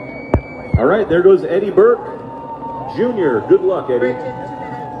 All right, there goes Eddie Burke Jr. Good luck, Eddie. Bridget, 2 minutes.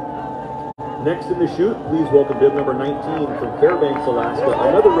 Next in the chute, please welcome bib number 19 from Fairbanks, Alaska,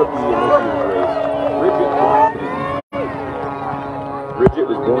 another rookie in this year's race, Bridget Watkins. Bridget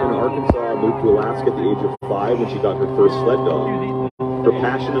was born in Arkansas and moved to Alaska at the age of 5 when she got her first sled dog. Her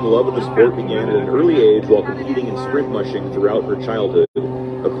passion and love of the sport began at an early age while competing in sprint mushing throughout her childhood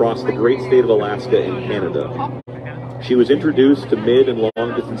across the great state of Alaska and Canada. She was introduced to mid and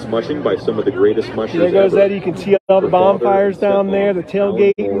long distance mushing by some of the greatest mushers There goes ever. Eddie. You can see all the Her father bonfires and down stepmom, there, the Alan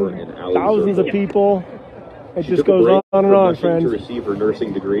Moore tailgating, and Ally thousands of Zerkel. people. It She just took a goes break on and from on, mushing friends. to receive her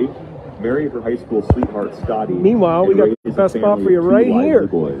nursing degree, marry her high school sweetheart Scotty. Meanwhile, we and got raise the a best spot family for you of 2 right lively here.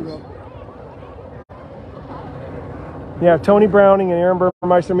 Boys. Yeah, Tony Browning and Aaron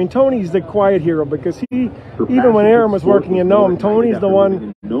Burmeister. I mean, Tony's the quiet hero because Her even passion when for Aaron was sport working in born Nome, Tony's the after one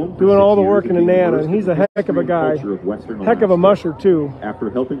living in Nome for doing 6 all the years work in and being Nenana, immersed and he's in a the heck of a history and guy. culture of Western Heck of a Alaska. musher, too.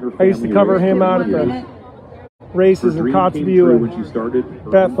 After helping her I used to family cover raise him out at 2 the years, races her in dream came Kotzebue true when and she started her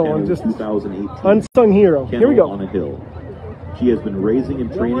Bethel, kennel and in just 2018. unsung hero. Here we Kennel go. on a hill. She has been raising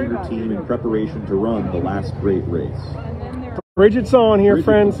and training her team in preparation to run the last great race. Bridget's on here, Bridget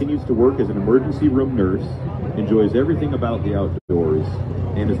friends. continues to work as an emergency room nurse, enjoys everything about the outdoors,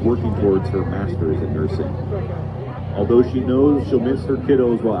 and is working towards her master's in nursing. Although she knows she'll miss her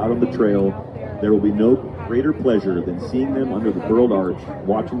kiddos while out on the trail, there will be no greater pleasure than seeing them under the burled arch,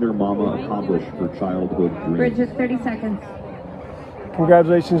 watching their mama accomplish her childhood dream. Bridget, 30 seconds.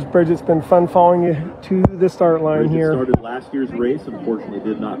 Congratulations, Bridget. It's been fun following you to the start line Bridget here. started last year's race, unfortunately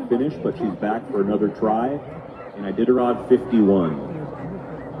did not finish, but she's back for another try in Iditarod 51.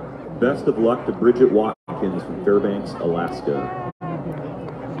 Best of luck to Bridget Watkins from Fairbanks, Alaska.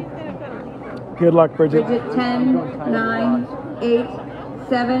 Good luck, Bridget. Bridget, 10, 9, 8,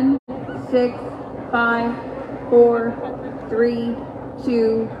 7, 6, 5, 4, 3,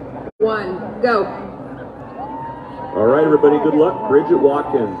 2, 1, go. All right, everybody, good luck. Bridget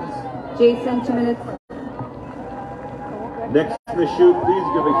Watkins. Jason, 2 minutes. Next in the chute, please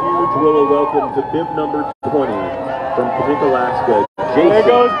give a huge Willow welcome to bib number 20 from Kanick, Alaska. Jason. There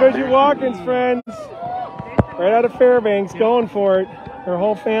goes Bridget Watkins, friends. Right out of Fairbanks, going for it. Their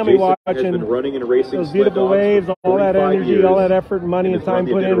whole family Jason has watching been running and racing those sled beautiful dogs waves, for all that 45 energy, years, all that effort, money, and has run time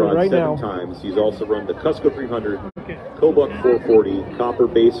the put into it Iditarod right 7 now. times. He's also run the Cusco 300, Kobuk 440, Copper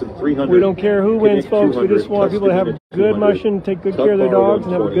Basin 300. We don't care who wins, Connect folks. We just want people to have good mushing, take good care of their dogs,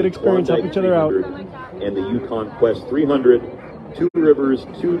 and have a good experience, help each other out. And the Yukon Quest 300, Two Rivers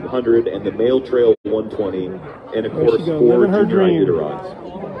 200, and the Mail Trail 120, and of course 4 living her junior dream.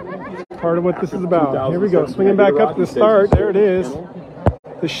 Iditarods. Part of what this is about. Here we go, swinging back up to the start. There it is.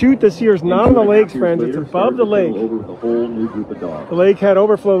 The chute this year is not on the lakes, friends. It's above the lake. The lake had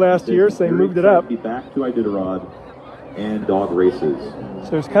overflow last year, so they moved it up. Back to Iditarod and dog races.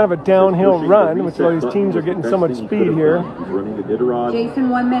 So it's kind of a downhill run, which all these teams are getting so much speed here. He's running the Iditarod. Jason,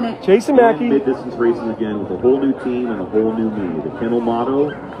 1 minute. Jason Mackey. Mid-distance races again with a whole new team and a whole new me. The kennel motto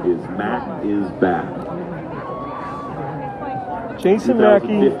is Mac is back. Jason Mackey,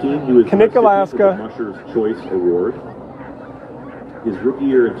 2015, he was Knik, Alaska. the Mushers Choice Award. His rookie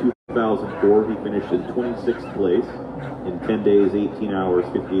year in 2004, he finished in 26th place in 10 days, 18 hours,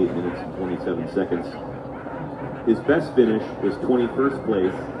 58 minutes, and 27 seconds. His best finish was 21st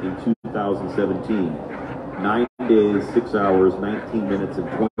place in 2017, 9 days, 6 hours, 19 minutes, and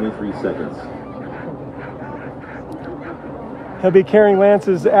 23 seconds. He'll be carrying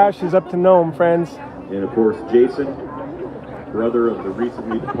Lance's ashes up to Nome, friends. And of course, Jason, brother of the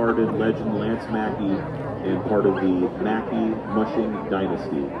recently departed legend Lance Mackey, and part of the Mackey Mushing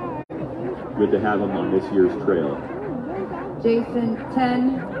dynasty. Good to have him on this year's trail. Jason,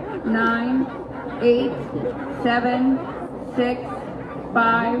 10, 9, 8, 7, 6,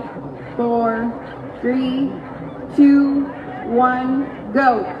 5, 4, 3, 2, 1,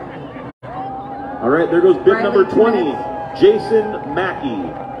 go. All right, there goes bib number 20, minutes. Jason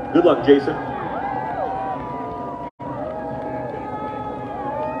Mackey. Good luck, Jason.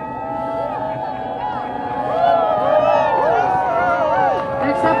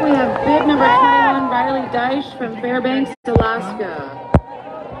 Next up, we have bib number 21, Riley Deich from Fairbanks, Alaska.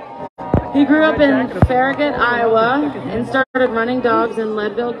 He grew up in Farragut, Iowa, and started running dogs in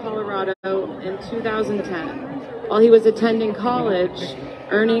Leadville, Colorado in 2010, while he was attending college,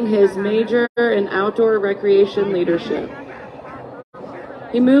 earning his major in outdoor recreation leadership.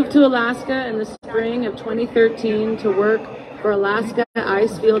 He moved to Alaska in the spring of 2013 to work for Alaska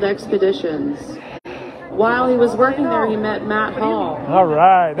Icefield Expeditions. While he was working there, he met Matt Hall. All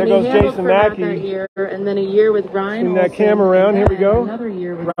right, there goes Jason Mackey. That year, and then a year with Ryan. Swing that camera around. Here we go. Another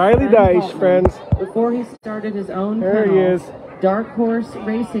year with Riley Deich, friends. Before he started his own There kennel, he is. Dark Horse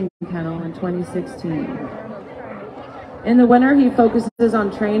Racing Kennel in 2016. In the winter, he focuses on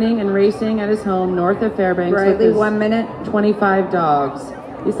training and racing at his home north of Fairbanks with Riley, his 1 minute. 25 dogs.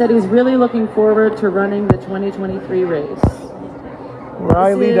 He said he's really looking forward to running the 2023 race.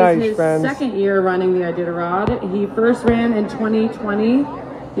 Riley This is Deich, his friends. second year running the Iditarod. He first ran in 2020.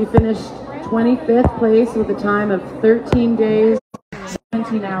 He finished 25th place with a time of 13 days,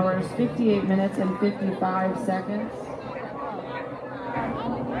 17 hours, 58 minutes, and 55 seconds.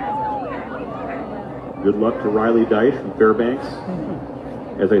 Good luck to Riley Deich from Fairbanks.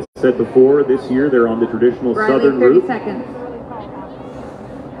 As I said before, this year they're on the traditional Riley, southern 30 route. seconds.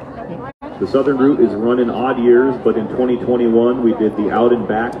 The southern route is run in odd years, but in 2021 we did the out and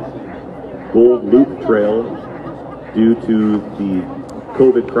back Gold Loop Trail due to the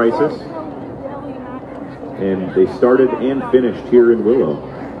COVID crisis. And they started and finished here in Willow.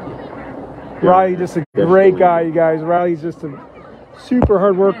 Riley, just a great guy, you guys. Riley's just a super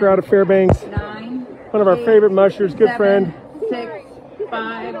hard worker out of Fairbanks. 9, One of our 8, favorite mushers, good 7, friend. 6,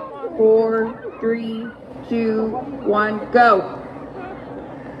 5, 4, 3, 2, 1, go.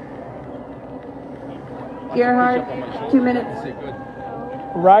 Gerhard, 2 minutes.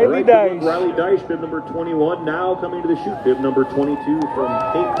 Riley Deich. Riley Deich, bib number 21. Now coming to the chute, bib number 22 from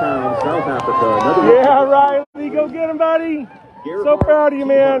Cape Town, South Africa. Another Yeah, Riley, go get him, buddy. So proud of you,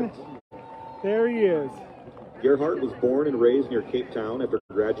 man. There he is. Gerhard was born and raised near Cape Town. After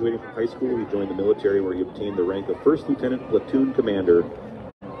graduating from high school, he joined the military where he obtained the rank of First Lieutenant Platoon Commander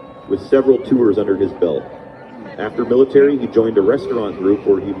with several tours under his belt. After military, he joined a restaurant group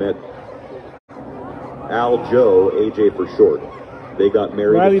where he met Al Joe, AJ for short. They got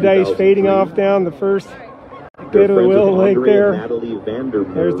married Riley in Deich fading 2003. off down the first They're bit of the friends with Willow Lake Andre and there. Natalie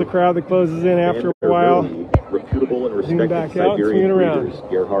Vandermeer. There's the crowd that closes in after a while. Reputable and Zoom respected back out, swing Siberian it around. breeders.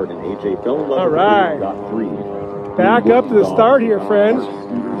 Gerhard and AJ fell in love All with right. the got 3. Back up to the start here, friends.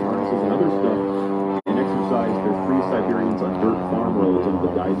 And other stuff. And exercise, there's 3 Siberians on dirt farm roads under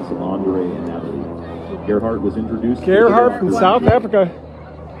the guidance of Andre and Natalie. Gerhard was introduced Gerhard from South Africa.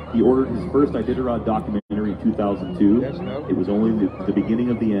 He ordered his first Iditarod documentary in 2002. It was only the beginning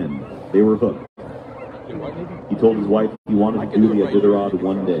of the end. They were hooked. He told his wife he wanted to do the Iditarod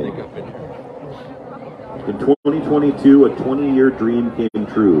one day. In 2022, a 20-year dream came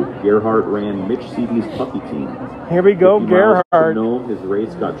true. Gerhardt ran Mitch Seavey's puppy team. Here we go, Gerhardt. Nome, his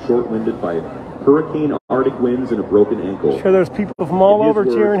race got short-winded by hurricane Arctic winds and a broken ankle. Sure, there's people from all over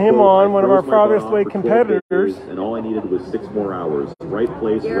cheering him on, one of our farthest away competitors. And all I needed was 6 more hours. Right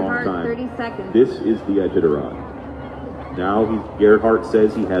place, Gerhardt, wrong time. 30 seconds. This is the Iditarod. Now Gerhardt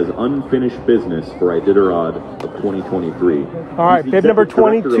says he has unfinished business for Iditarod of 2023. All right, bib number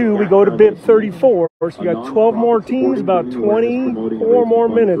 22, we go to bib 34. So we got 12 more teams, about 24 more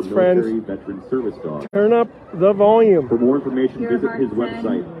minutes, friends. Turn up the volume. For more information, visit his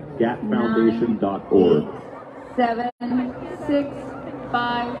website, gatfoundation.org. 7, 6,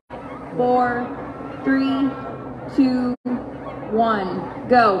 5, 4, 3, 2, 1,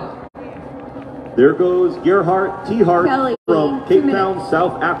 go. There goes Gerhardt T-Hart Kelly, from Cape Town,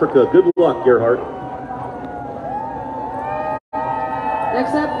 South Africa. Good luck, Gerhardt.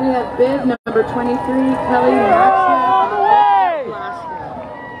 Next up, we have bib number 23, Kale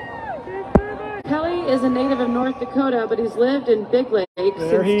Casey. Kelly is a native of North Dakota, but he's lived in Big Lake since 2009.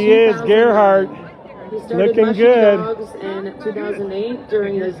 There he is, Gerhardt. He started Looking mushing good. dogs in 2008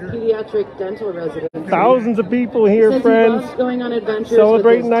 during his pediatric dental residency. Thousands of people here, Says friends. He loves going on adventures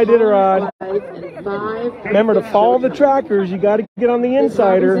Celebrating with his Iditarod. wife and 5 Remember to follow the trackers. You got to get on the His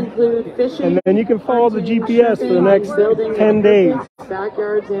insider, hobbies include fishing, and then you can follow the hunting, GPS for the shipping, next building 10 days.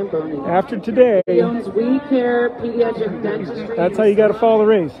 backyards and boating. After today, He owns We Care Pediatric Dentistry. that's how you got to follow the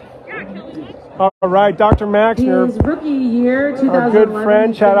race. All right, Dr. Maxner, His rookie year, 2011, our good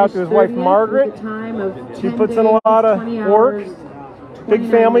friend, shout out to his wife, 30th Margaret. with a time of She 10 puts in a days, lot of 20 work. hours, Big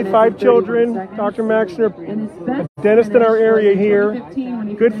 29 family, minutes 5 and 31 children. seconds. Dr. Maxner, And his best dentist in our finish area was in here. 2015 when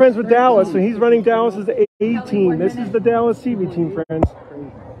he Good friends with finished Dallas, so 13th. he's running Dallas's A team. This is the Dallas CV team, friends.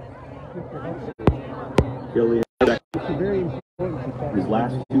 Kelly had his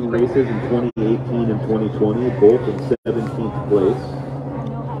last 2 races in 2018 and 2020, both in 17th place.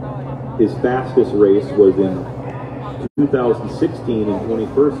 His fastest race was in 2016 in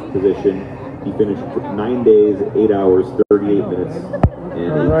 21st position. He finished 9 days, 8 hours, 38 minutes,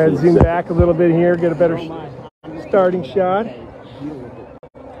 and All right, 18 zoom seconds. back a little bit here, get a better starting shot.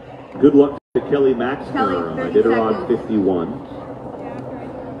 Good luck to Kelly Maxner Kelly, on 30 Iditarod seconds.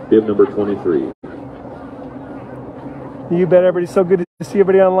 51, bib number 23. You bet, everybody. So good to see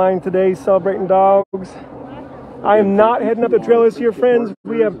everybody online today celebrating dogs. I am not heading up the trail this year, friends.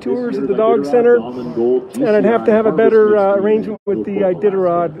 We have tours at the dog center, and I'd have to have a better arrangement with the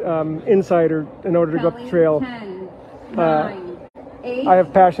Iditarod insider in order to go up the trail. 10, 9, 8, I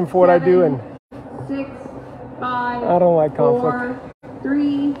have passion for what I do, and 6, 5, I don't like conflict. 4,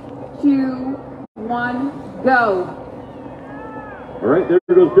 3, 2, 1, go. All right, there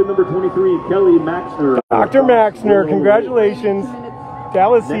goes bib number 23, Kelly Maxner. Dr. Maxner, congratulations. 2 minutes.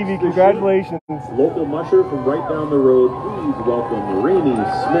 Dallas Next CV, issue. congratulations. Local musher from right down the road. Please welcome Rainey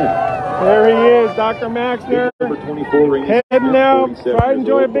Smith. There he is, Dr. Maxner. Number 24, Rainey Heading Smith, out, 47 try and years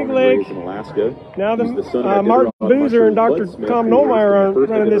enjoy old, a Big born and raised Lake. in Alaska. Now He's the son of Martin Iditarod Boozer and mushers Dr. Bud Smith, Tom who raised Nomeyer the are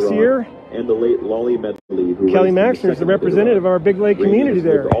first running this Iditarod, year. And the late Lolly Medley, who Kelly raised the Maxner is the second representative Iditarod. of our Big Lake Rainey community has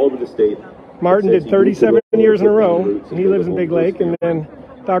lived there. all over the state. Martin Says did he moved to 37 Willow years in a Lake row. roots and He lives in built a Big home for Lake, his and family. then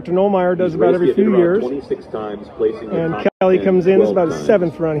Dr. Nomeyer does He's about raced every the few Iditarod years. 26 times, placing the And top Kelly 10 comes in, it's 12 about his times.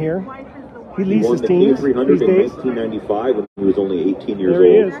 7th run here. He He leases won the teams K300 these in days. 1995 when he was only 18 years There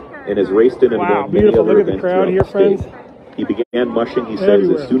he old, is. and has raced in and Wow, won many beautiful. other Look at the events crowd throughout here, the state. friends. He began mushing, he says,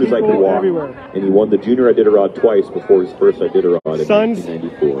 Everywhere. as soon as I could People walk, everywhere. and he won the Junior Iditarod twice before his first Iditarod in Sun's-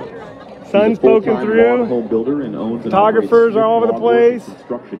 1994. Sun's poking through. Home builder and owns and Photographers operates are all over the Smith Log Works place. and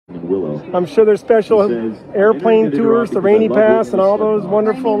Construction in Willow. I'm sure there's special He says, airplane "I entered tours, the Iditarod Rainy because I love Pass, and all those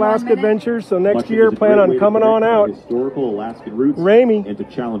wonderful Alaska adventures. So next Mushing year, is a plan great on way to coming on connect my out. historical Alaskan roots Ramey. and to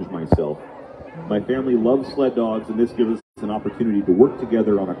challenge myself. My family loves sled dogs, and this gives us an opportunity to work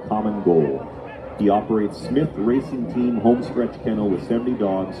together on a common goal. He operates Smith Racing Team Homestretch Kennel with 70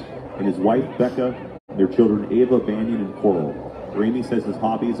 dogs, and his wife Becca, and their children Ava, Banyan, and Coral. Ramey says his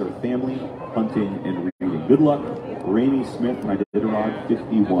hobbies are family, hunting, and reading. Good luck, Ramey Smith and Iditarod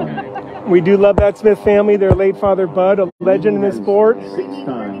 51. We do love that Smith family. Their late father, Bud, a legend in this sport. 6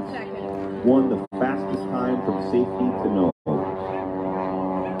 times, won the fastest time from safety to no.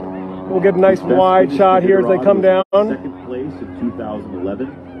 We'll get a nice His best wide finish shot for here as they Iditarod come down. was second place in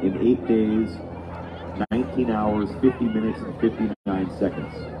 2011 in 8 days, 19 hours, 50 minutes, and 59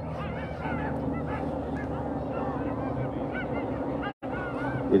 seconds.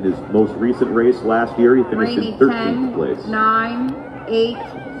 In his most recent race last year, he finished Rainy in 13th 10, place. 9, 8,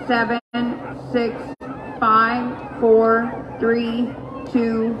 7, 6, 5, 4, 3,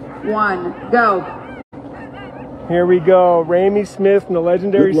 2, 1, go. Here we go. Ramey Smith and the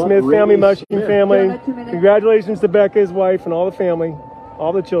legendary Good luck, Smith family, Ramey Mushing Smith. family. Yeah, 2 minutes. Congratulations to Becca, his wife, and all the family,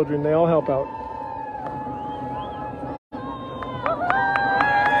 all the children. They all help out.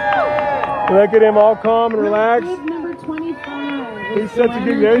 Look at him all calm and relaxed. Bib number 25. He's such a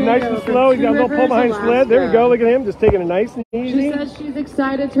good guy. Nice and slow. He's got a little pull behind Sled. There we go. Look at him, just taking it nice and She easy. says she's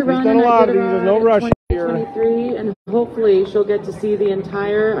excited to run done an a lot of these. Iditarod There's no in rush here. 2023, and hopefully she'll get to see the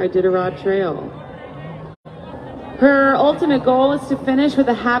entire Iditarod Trail. Her ultimate goal is to finish with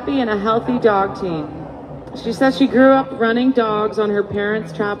a happy and a healthy dog team. She says she grew up running dogs on her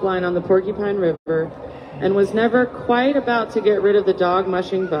parents' trap line on the Porcupine River and was never quite about to get rid of the dog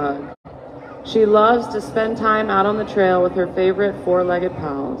mushing bug. She loves to spend time out on the trail with her favorite four-legged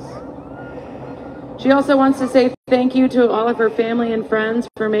pals. She also wants to say thank you to all of her family and friends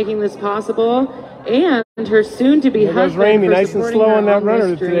for making this possible, and her soon-to-be There goes husband Ramey, for nice and supporting slow her on that on runner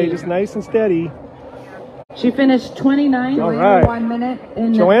this today, dream. just nice and steady. She finished 29th. All right. 1 minute.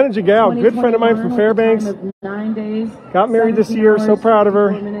 In Joanna Jagal, good friend of mine from 2021 Fairbanks. with a time of 9 days. Got married this 17 year, so hours, proud of her.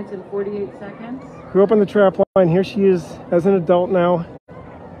 54 minutes and 48 seconds. Grew up on the trap line. Here she is as an adult now,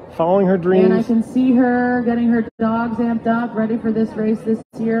 following her And I dreams. can see her getting her dogs amped up, ready for this race this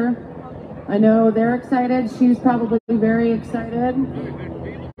year. I know they're excited. She's probably very excited.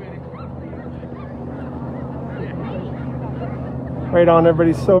 Right on,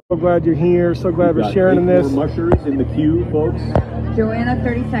 everybody. So glad you're here. So glad we're Got sharing in 8 this. more mushers in the queue, folks. Joanna,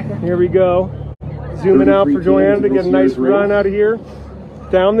 30 seconds. Here we go. Zooming out for 33 Joanna to teams get a this nice year's race. run out of here.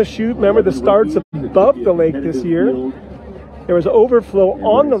 Down the chute. Remember, the start's above the lake this year. There was overflow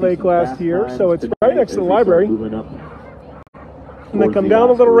on the lake last year, so it's right next to the library. And they come down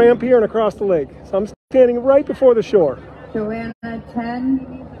a little ramp here and across the lake. So I'm standing right before the shore. Joanna,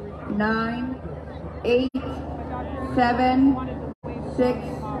 10, 9, 8, 7, 6,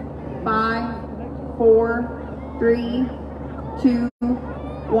 5, 4, 3, 2,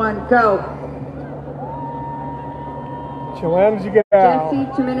 1, go. Joanna Jagal,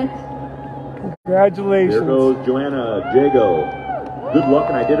 Jessie, 2 minutes. congratulations. There goes Joanna Jago. Good luck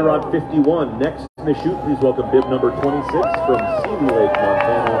in Iditarod 51. Next in the chute, please welcome bib number 26 from Willow Lake,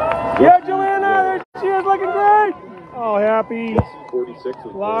 Montana. Yeah, Joanna, there she is, looking great. Oh, happy. 46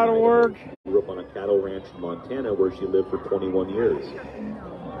 was A lot of born in work. She grew up on a cattle ranch in Montana where she lived for 21 years.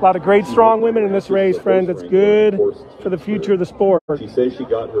 A lot of great, strong women in this race, friends. It's good for the future of the sport. She says she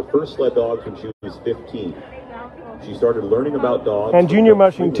got her first sled dogs when she was 15. She started learning about dogs. And junior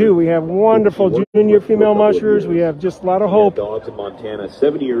mushing, too. We have wonderful junior female mushers. We have just a lot of She had hope. dogs in Montana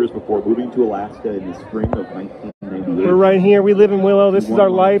 7 years before moving to Alaska in the spring of 1998. We're right here. We live in Willow. This is our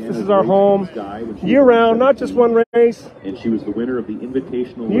life. This is our home. Year-round, not just one race. And she was the winner of the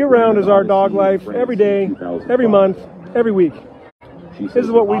Invitational. Year-round is our dog life. Every day, every month, every week. This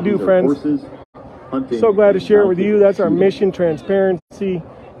is what we do, friends. So glad to share it with you. That's our mission, transparency,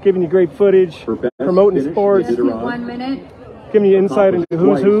 giving you great footage, promoting sports, Jessie, 1 minute. giving you insight into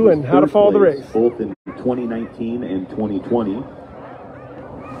who's who and how to follow the race. Both in 2019 and 2020.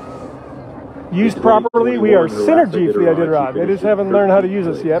 Used properly, we are synergy for the Iditarod. They just haven't learned how to use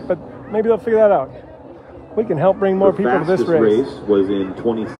us yet, but maybe they'll figure that out. We can help bring more people to this race. Was in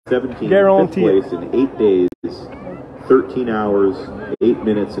 2017, Guarantee fifth place in 8 days, 13 hours, 8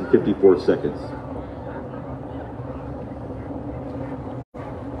 minutes, and 54 seconds.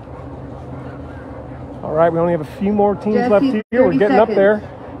 All right, we only have a few more teams Jessie, left here. We're 30 getting up there.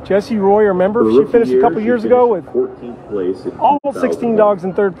 Jessie Roy, remember, Her she rookie finished a couple she years ago with finished 14th place in all 16 2001. dogs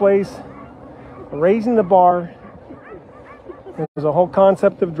in third place, raising the bar. There's a whole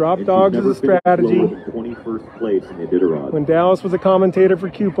concept of drop And she's dogs as never a finished strategy. lower than 21st place in the Iditarod. When Dallas was a commentator for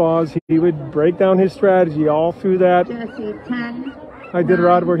Q-Paws, he would break down his strategy all through that Jessie, 10,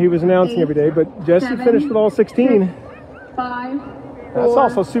 Iditarod where he was announcing every day. But Jessie 7, finished with all 16. 5, 4, That's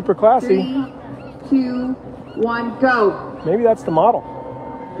also super classy. 3, 2, 1, go. Maybe that's the model.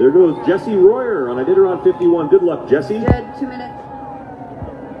 There goes Jessie Royer on Iditarod 51. Good luck, Jessie. Jed, 2 minutes.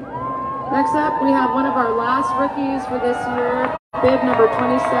 Next up, we have one of our last rookies for this year, bib number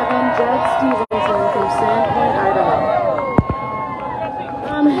 27, Jed Stevenson from Sandpoint, Idaho.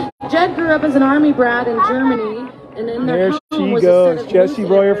 Jed grew up as an Army brat in Germany, and in their There home she was a goes. set of Jessie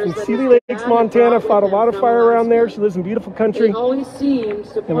moose Royer antlers from that Sealy his Lakes, dad had Montana. brought Fought a with lot him of from fire around there. Alaska. She lives in beautiful It country. always seemed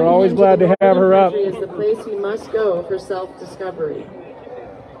to we're point always him glad to to the have her northern up. country as the place he must go for self-discovery.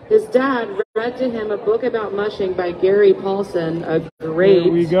 His dad read to him a book about mushing by Gary Paulson, a great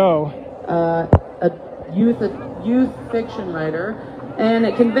Here we go. a youth fiction writer, and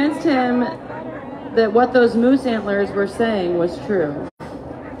it convinced him that what those moose antlers were saying was true.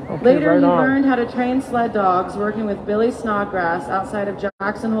 Okay, Later, right he on. learned how to train sled dogs working with Billy Snodgrass outside of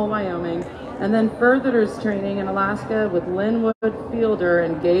Jackson Hole, Wyoming, and then furthered his training in Alaska with Linwood Fielder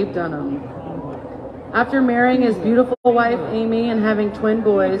and Gabe Dunham. After marrying his beautiful wife Amy and having twin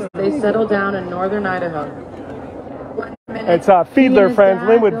boys, they settled down in northern Idaho. It's Fiedler, friends.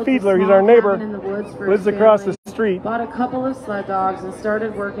 Linwood Fiedler, he's our neighbor. Lives across the street. Bought a couple of sled dogs and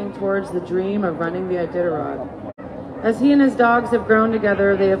started working towards the dream of running the Iditarod. As he and his dogs have grown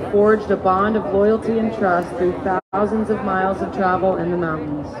together, they have forged a bond of loyalty and trust through thousands of miles of travel in the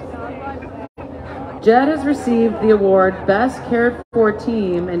mountains. Jed has received the award Best Cared For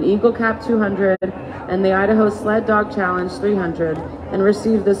Team in Eagle Cap 200 and the Idaho Sled Dog Challenge 300, and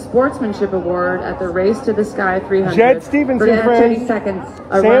received the Sportsmanship Award at the Race to the Sky 300. Jed Stevenson, friends. 30 seconds.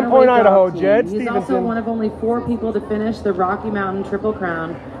 Sandpoint, Idaho. Jed He's Stevenson. also one of only 4 people to finish the Rocky Mountain Triple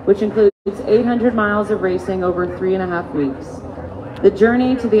Crown, which includes 800 miles of racing over 3.5 weeks. The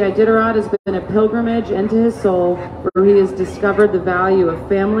journey to the Iditarod has been a pilgrimage into his soul, where he has discovered the value of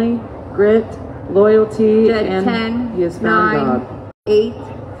family, grit, loyalty, Jed, and 10, he has found 9, God. 8,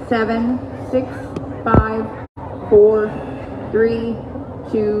 7, 6, 5, 4, 3,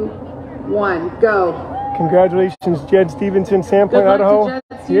 2, 1. Go. Congratulations, Jed Stevenson, Good Sandpoint, luck to Idaho. Jed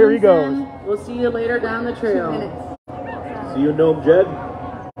Here he goes. Stevenson. We'll see you later down the 2 trail. minutes. See you, Gnome Jed.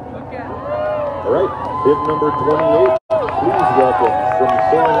 All right, bib number 28. Please welcome from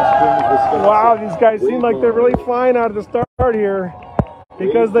Sailing Springs, Wisconsin. Wow, these guys seem like they're really flying out of the start here.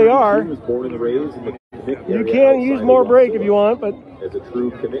 Because they are. Was born and raised in the Knik You area can use outside more of brake if Wasilla. you want, but As a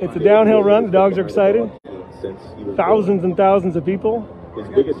true Knik it's a kid, downhill run. he's The dogs are been excited. since he was Thousands and thousands of people. born.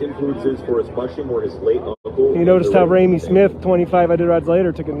 His biggest influences for his mushing were his late uncle. You noticed how Ramey Smith, 25 Iditarods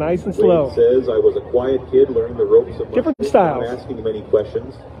later, took it nice and slow. Wade says, I was a quiet kid learning the ropes of Different mushing, styles. not asking many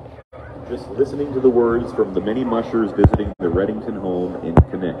questions, just listening to the words from the many mushers visiting the Reddington home in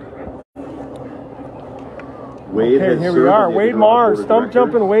Knik. Wade Okay, has here we served are. on the Wade Iditarod Mars, Board of stump Directors,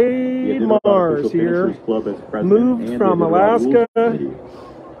 jumping the Wade Iditarod Mars Official here. Finishers Club as president, Moved and from the Iditarod Alaska Rules Committee.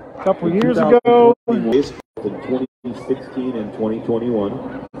 a couple In years ago. 2016 and 2021.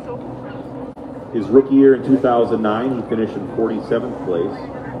 His rookie year in 2009, he finished in 47th place.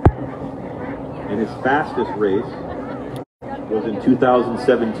 And his fastest race was in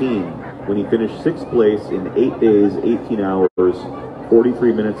 2017, when he finished 6th place in 8 days, 18 hours,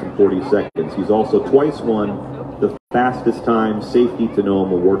 43 minutes and 40 seconds. He's also twice won the fastest time safety to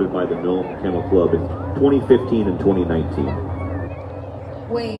Gnome awarded by the Gnome Kennel Club in 2015 and 2019.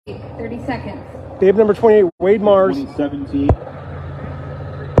 Wait, 30 seconds. Bib number 28, Wade Mars. 2017,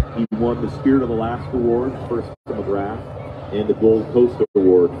 he won the Spirit of Alaska Award, first to McGrath, and the Gold Coast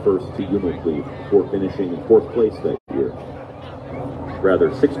Award, first to Unalcleve, before finishing in 4th place that year. Rather,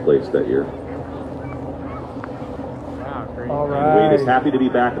 6th place that year. All Wade is right. happy to be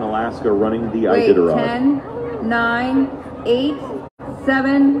back in Alaska running the Wait, Iditarod. 10, 9, 8,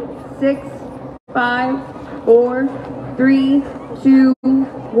 7, 6, 5, 4, 3, 2,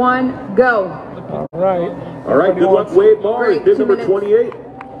 1. Go. All right. All right, good luck, Wade Mars, Break, bib 2 number minutes. 28.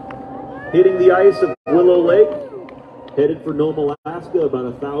 Hitting the ice of Willow Lake, headed for Nome, Alaska, about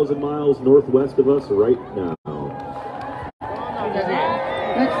 1,000 miles northwest of us right now.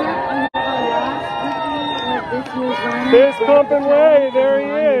 Next up. Our last rookie of this year's runner, Fist Greg pumping Patel Wade, there he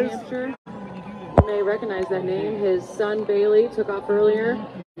from New is. Hampshire. You may recognize that name. His son Bailey took off earlier.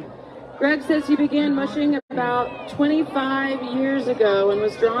 Greg says he began mushing about 25 years ago and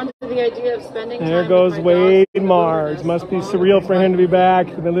was drawn to the idea of spending time There with goes my dogs Wade in the Mars. wilderness, Must be along surreal with for his him to be wife. back.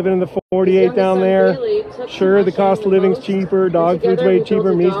 He's been living in the 48 down there. Sure, the cost of living's cheaper, dog food's way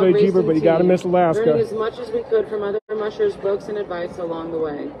cheaper, meat's way cheaper, but you gotta miss Learning Alaska. as much as we could from other mushers' books and advice along the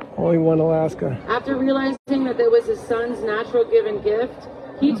way. Only one Alaska. After realizing that that was his son's natural given gift,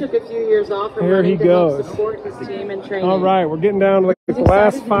 he took a few years off from Here running he to help goes. support his team and training. All right, we're getting down to like He's the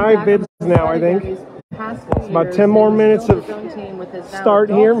last excited to be 5 back bids on the now, I sled think. these past few About years 10 more and minutes built of his own team with his now start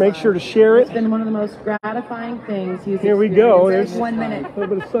adult here. Make son. sure to share It's it. been one of the most gratifying things he's Here we go. experienced. There's 1 minute. a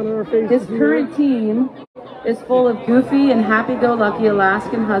little bit of sun on our faces. His here. current team is full of goofy and happy-go-lucky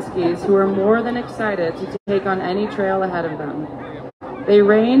Alaskan Huskies who are more than excited to take on any trail ahead of them. They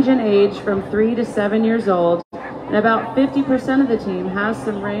range in age from 3 to 7 years old, and about 50% of the team has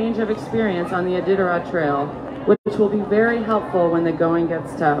some range of experience on the Iditarod Trail, which will be very helpful when the going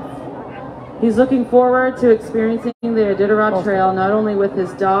gets tough. He's looking forward to experiencing the Iditarod Trail not only with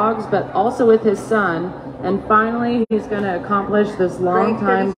his dogs, but also with his son, and finally he's going to accomplish this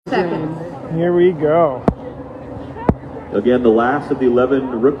long-time 30 dream. seconds. Here we go. Again, the last of the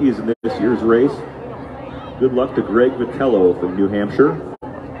 11 rookies in this year's race. Good luck to Greg Vitello from New Hampshire.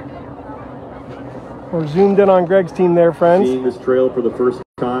 We're zoomed in on Greg's team there, friends. Seeing this trail for the first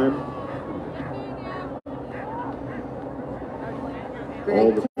time.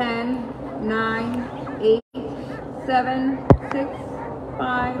 Greg, 10, 9, 8, 7, 6,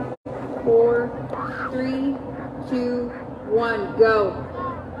 5, 4, 3, 2, 1, go.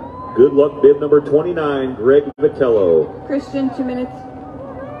 Good luck, bib number 29, Greg Vitello. Christian, 2 minutes.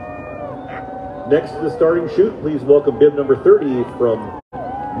 Next to the starting chute, please welcome bib number 30 from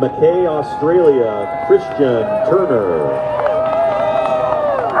Mackay, Australia, Christian Turner.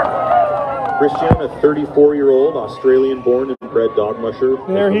 Christian, a 34-year-old Australian-born and bred dog musher.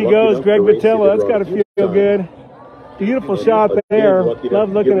 There he goes, Greg Vitello. That's got to feel good. Beautiful shot there.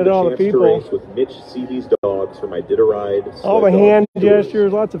 Love looking at all the people. With Mitch Seavey's dogs from Iditarod. All the hand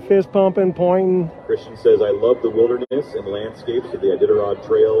gestures, lots of fist pumping, pointing. Christian says, I love the wilderness and landscapes of the Iditarod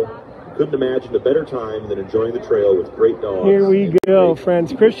Trail. Couldn't imagine a better time than enjoying the trail with great dogs. Here we go,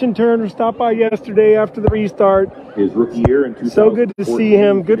 friends. Christian Turner stopped by yesterday after the restart. His rookie year in 2014. So good to see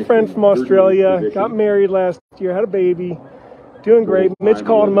him. Good friend from Australia. Got married last year, had a baby. Doing great. Mitch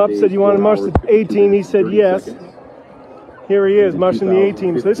called him up, said, you want to mush the A-team? He said yes. Here he is, mushing the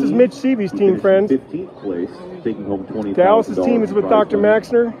A-team. So this is Mitch Seavey's team, friends. 15th place, taking home $20,000. Dallas's team is with Dr.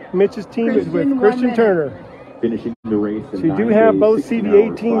 Maxner. Mitch's team is with Christian Turner. Finishing the race. So you do have both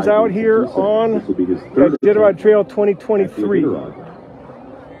CB teams out here on the Iditarod Trail 2023.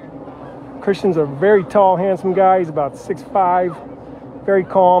 Christian's a very tall, handsome guy. He's about 6'5", very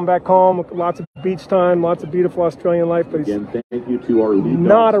calm, back home, lots of beach time, lots of beautiful Australian life. But he's thank you to our lead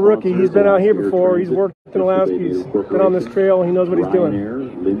not a rookie. He's been out here before. He's worked in Alaska. He's been on this trail. He knows what he's doing.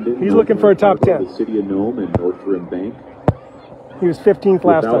 He's looking for a top 10. The city of Nome and North Rim Bank. He was 15th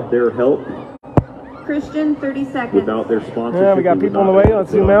last time. Without their help, Christian, 30 seconds. without their sponsorship, yeah, we got people on the way.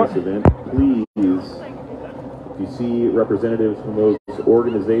 Let's zoom out. Event. Please, if you see representatives from those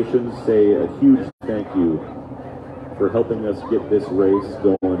organizations, say a huge thank you for helping us get this race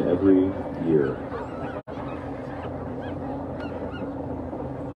going every year.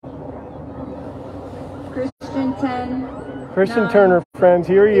 Christian, 10. Christian 9, Turner, friends.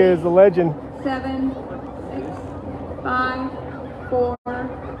 Here he is, the legend. 7, 6, 5, 4,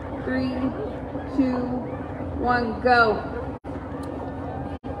 3, 2, 1, go.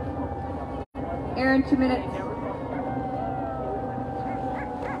 Aaron, 2 minutes.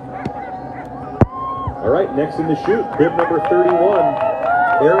 All right, next in the chute, bib number 31,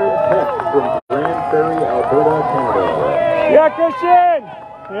 Aaron Peck from Grand Prairie, Alberta, Canada. Yeah, Christian!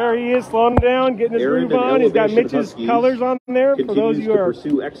 There he is, slowing down, getting his groove on. He's got Mitch's colors on there. For those of you who are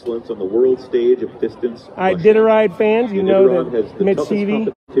pursue excellence on the world stage of distance. Iditarod fans, you know that Mitch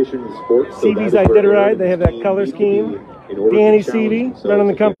Seavey, Seavey's Iditarod, they have that color scheme. Danny Seavey, running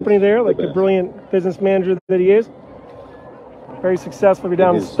the company there, like the brilliant business manager that he is. Very successful. We're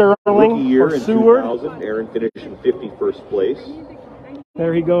down in Sterling or Seward. Aaron finished in 51st place.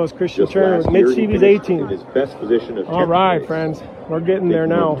 There he goes, Christian Turner with Mitch Seavey's A-team. His best position of all right, friends. We're getting there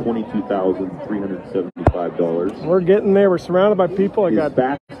now. $22,375. We're getting there. We're surrounded by people. I got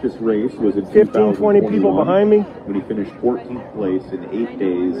fastest race was in 15, 20 people behind me. When he finished 14th place in 8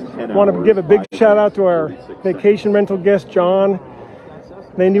 days, 10 hours. I want to give a big shout out to our vacation rental guest, John.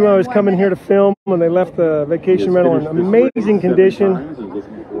 They knew I was coming here to film when they left the vacation rental in amazing condition.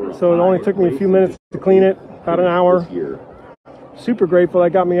 So it only took me a few minutes to clean it, about an hour. Super grateful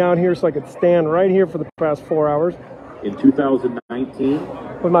that got me out here so I could stand right here for the past 4 hours. In 2019,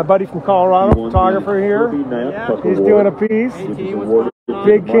 with my buddy from Colorado, photographer here. He's doing a piece.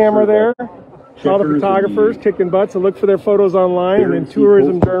 Big camera there. All the photographers kicking butt, so look for their photos online and in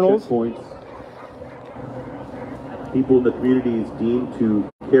tourism journals. People in the community is deemed to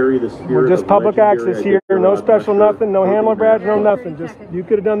carry the spirit. We're just public access here. No special nothing, no handler badge, no nothing. Just you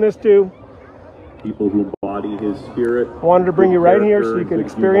could have done this too. People who embody his spirit. I wanted to bring you right here so you could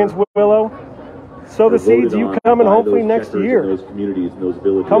experience Willow. Sow the seeds, you come and hopefully next year.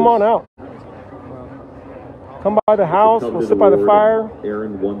 Come on out. Come by the house, we'll sit by the fire.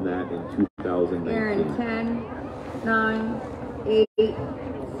 Aaron won that in 2019. Aaron, 10, 9, 8,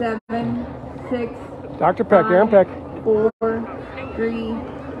 7, 6. Dr. Peck, Aaron Peck. 4, 3,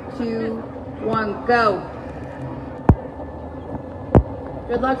 2, 1, go.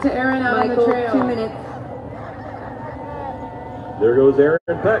 Good luck to Aaron out on the trail. 2 minutes. There goes Aaron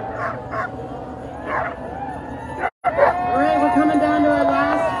Peck. All right, we're coming down to our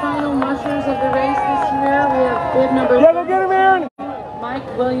last final mushers of the race this year. We have bib number 3. Yeah, go get him, Aaron.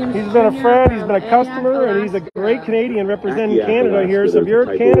 Mike Williams. He's been a friend, he's been a customer, and he's a great Canadian representing Canada here. So if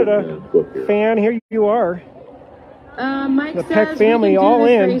you're a Canada fan, here you are. Mike the says Peck family we can do all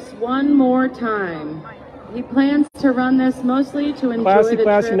this in. race one more time. He plans to run this mostly to enjoy Classy, the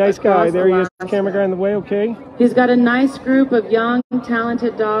classy, trip nice guy. across There he is, Alaska. camera guy in the way, okay. He's got a nice group of young,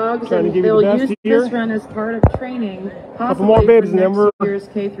 talented dogs, Trying to and give you they'll the best use here. this run as part of training, Couple more possibly bibs, for and then next we're year's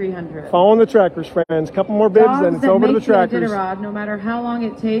K300. following the trackers, friends. Couple more bibs, Dogs and it's that over to the make the trackers. Iditarod, no matter how long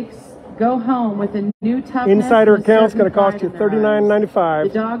it takes, go home with a new toughness. Insider and a account's certain going to cost pride you in their eyes. $39.95. The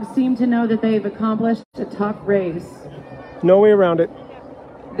dogs seem to know that they've accomplished a tough race. No way around it.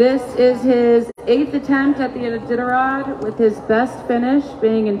 This is his 8th attempt at the Iditarod, with his best finish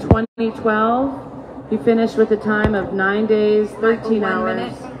being in 2012. He finished with a time of 9 days, 13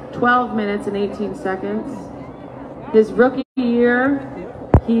 hours, 12 minutes, and 18 seconds. His rookie year,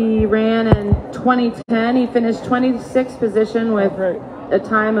 he ran in 2010. He finished 26th position with a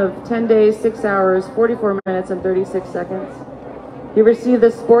time of 10 days, 6 hours, 44 minutes, and 36 seconds. He received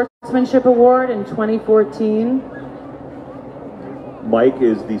the Sportsmanship Award in 2014. Mike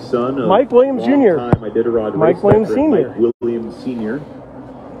is the son of Mike Williams Jr. longtime Iditarod Mike race Williams veteran Sr. Mike Williams Sr.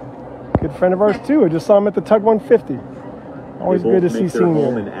 Good friend of ours, too. I just saw him at the Tug 150. Always They good to both see make their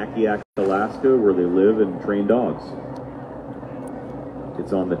home Senior. in Akiak, Alaska, where they live and train dogs.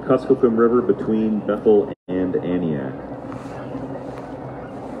 It's on the Kuskokwim River between Bethel and Aniak.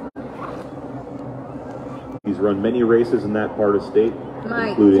 He's run many races in that part of state, Mike,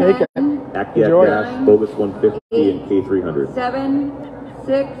 including 10, Akiak Enjoy. Dash, Bogus 150, and K300. 7,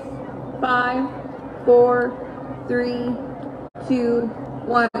 6, 5, 4, 3, 2,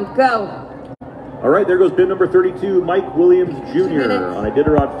 1, go. All right, there goes bib number 32, Mike Williams Jr. minutes. on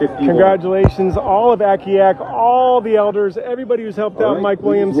Iditarod 51. Congratulations, all of Akiak, all the elders, everybody who's helped All out right, Mike please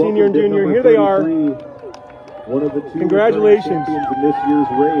Williams, welcome Senior and bib Junior. number Here they are. 33, one of the two Congratulations. champions in this year's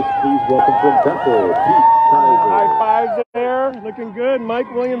race. Please welcome from Bethel, Pete Kaiser. High fives there, looking good.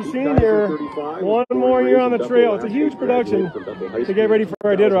 Mike Williams Senior, one more year on the trail. It's a huge production to get ready for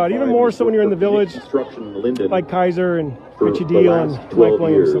Iditarod, even more so when you're in the village, like Kaiser and Richie Diehl and Mike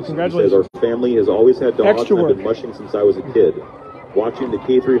Williams. So congratulations. Our family has always had dogs. Extra I've work. been mushing since I was a kid. Watching the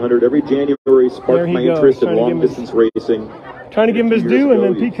K300 every January There sparked he my goes, interest in trying to give him his- long-distance racing. Trying to give him his 2 years due, and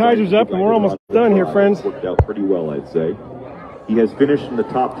then ago, Pete he Kaiser's up, and we're almost done here, friends. Worked out pretty well, I'd say. He has finished in the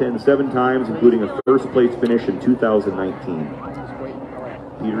top 10 7 times, including a first-place finish in 2019.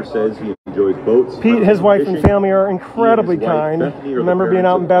 Peter says he enjoys boats. Pete, his wife and fishing. family are He incredibly and his wife, kind. Bethany, are the Remember being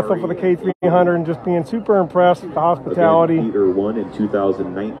out in parents Bethel of for the Murray. K300 and just being super impressed with the Again, hospitality. Peter won in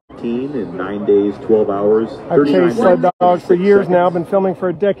 2019 in 9 days, 12 hours, I've 39 chased sled minutes, dogs for 6 years now. I've seconds. been filming for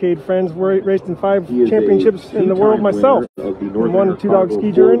a decade, friends. Raced in 5 He is a championships in the world two-time myself. winner of the And Northern won a 2-dog Chicago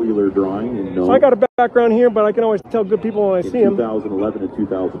ski jury. four-wheeler drawing in So I got a background here, but I can always tell good people when I in see them. 2011 and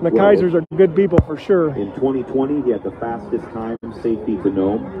 2012. The Kaisers are good people for sure. In 2020, he had the fastest time safety to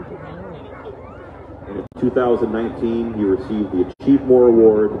Nome. And in 2019, he received the Achieve More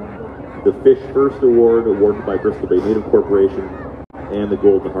Award, the Fish First Award, awarded by Bristol Bay Native Corporation, and the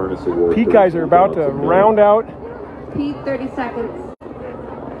Golden Harness Award. Pete for Kaiser about to dogs in Nome. round out. Pete, 30 seconds.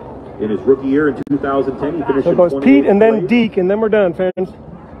 In his rookie year in 2010, he finished So it in goes 28th Pete and then place, Deke, and then we're done, fans.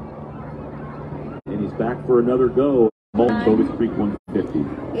 and he's back for another go. Mullen Bogus Creek 150.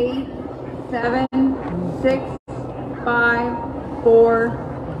 8, 7, 6, 5,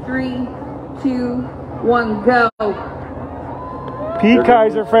 4, 3, 2, 1, go. Pete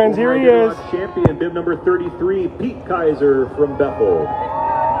Kaiser, friends, here he is. Champion, bib number 33, Pete Kaiser from Bethel.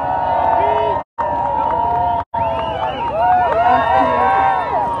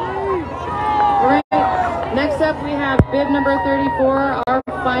 All right, next up we have bib number 34, our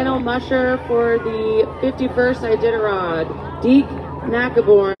final musher for the 51st Iditarod, Deke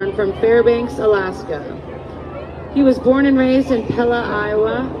Nakaborn from Fairbanks, Alaska. He was born and raised in Pella,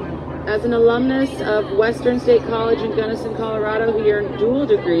 Iowa. As an alumnus of Western State College in Gunnison, Colorado, he earned dual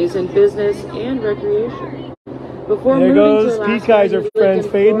degrees in business and recreation. Before There moving goes to Alaska, Pete Kaiser, he lived friends,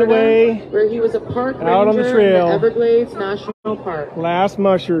 in fading Florida, away. where he was a park Out on the ranger trail. in the Everglades National Park. Last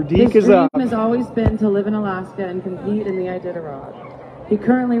musher, His Deke is dream up. has always been to live in Alaska and compete in the Iditarod. He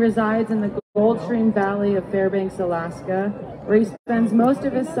currently resides in the Goldstream Valley of Fairbanks, Alaska, where he spends most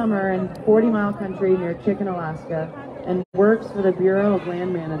of his summer in 40-mile country near Chicken, Alaska, and works for the Bureau of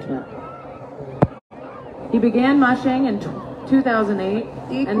Land Management. He began mushing in 2008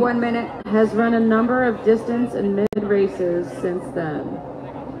 Deke, and 1 minute. has run a number of distance and mid races since then.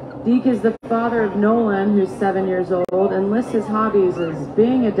 Deke is the father of Nolan, who's 7 years old, and lists his hobbies as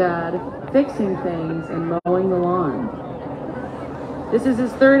being a dad, fixing things, and mowing the lawn. This is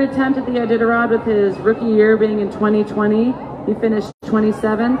his 3rd attempt at the Iditarod, with his rookie year being in 2020. He finished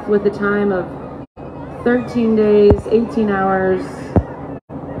 27th with a time of 13 days, 18 hours,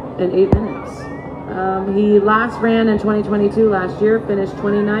 and 8 minutes. He last ran in 2022 last year, finished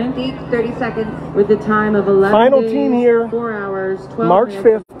 29th. Deep, 30 seconds. With a time of 11 Final days, team here, 4 hours, 12 March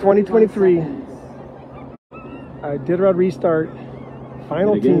minutes, 5th, 2023. 31 seconds. Iditarod Restart.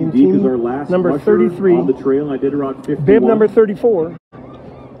 Final And again, team, Deep is team our last number musher 33, on the trail. Iditarod 51. bib number 34.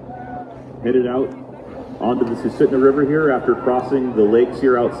 Headed out onto the Susitna River here after crossing the lakes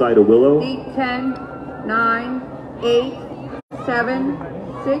here outside of Willow. Deep, 10, 9, 8, 7,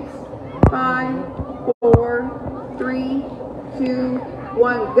 6, 5, 4, 3, 2,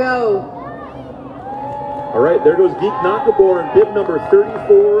 1, go. All right, there goes Geek Nakabor in bib number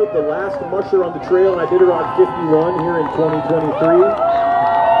 34, the last musher on the trail, Iditarod 51 here in 2023.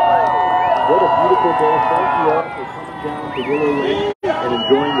 What a beautiful day. Thank you all for coming down to Willow Lake and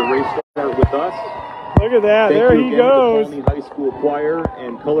enjoying the race start with us. Look at that, Thank there you he again goes. to Pawnee High School Choir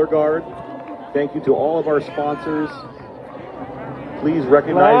and Color Guard. Thank you to all of our sponsors. Please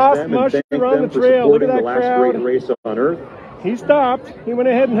recognize Last them and musher thank on them the for trail. Look at supporting the that last crowd. great race on Earth. He stopped. He went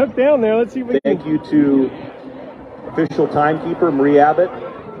ahead and hooked down there. Let's see if we Thank can. you to official timekeeper Marie Abbott,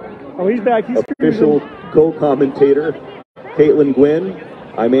 Oh, he's back. He's official cruising. co-commentator Caitlin Gwynn.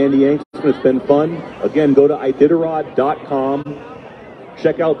 I'm Andy Angstman. It's been fun. Again, go to Iditarod.com.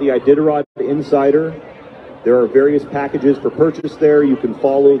 Check out the Iditarod Insider. There are various packages for purchase there. You can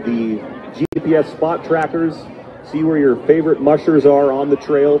follow the GPS spot trackers, see where your favorite mushers are on the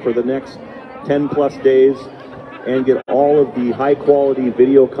trail for the next 10 plus days, and get all of the high quality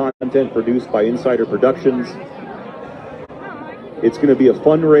video content produced by Insider Productions. It's going to be a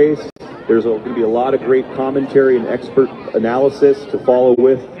fun race. There's going to be a lot of great commentary and expert analysis to follow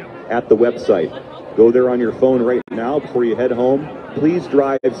with at the website. Go there on your phone right now before you head home. Please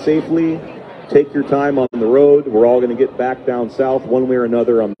drive safely. Take your time on the road. We're all going to get back down south one way or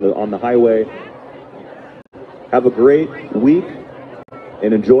another on the highway. Have a great week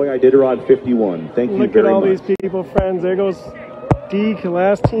and enjoy Iditarod 51. Thank you Look very at all much. these people, friends. There goes Deke,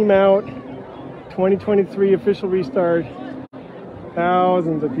 last team out. 2023 official restart.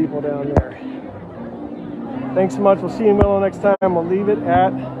 Thousands of people down there. Thanks so much. We'll see you in Willow next time. We'll leave it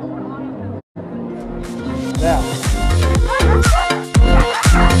at that.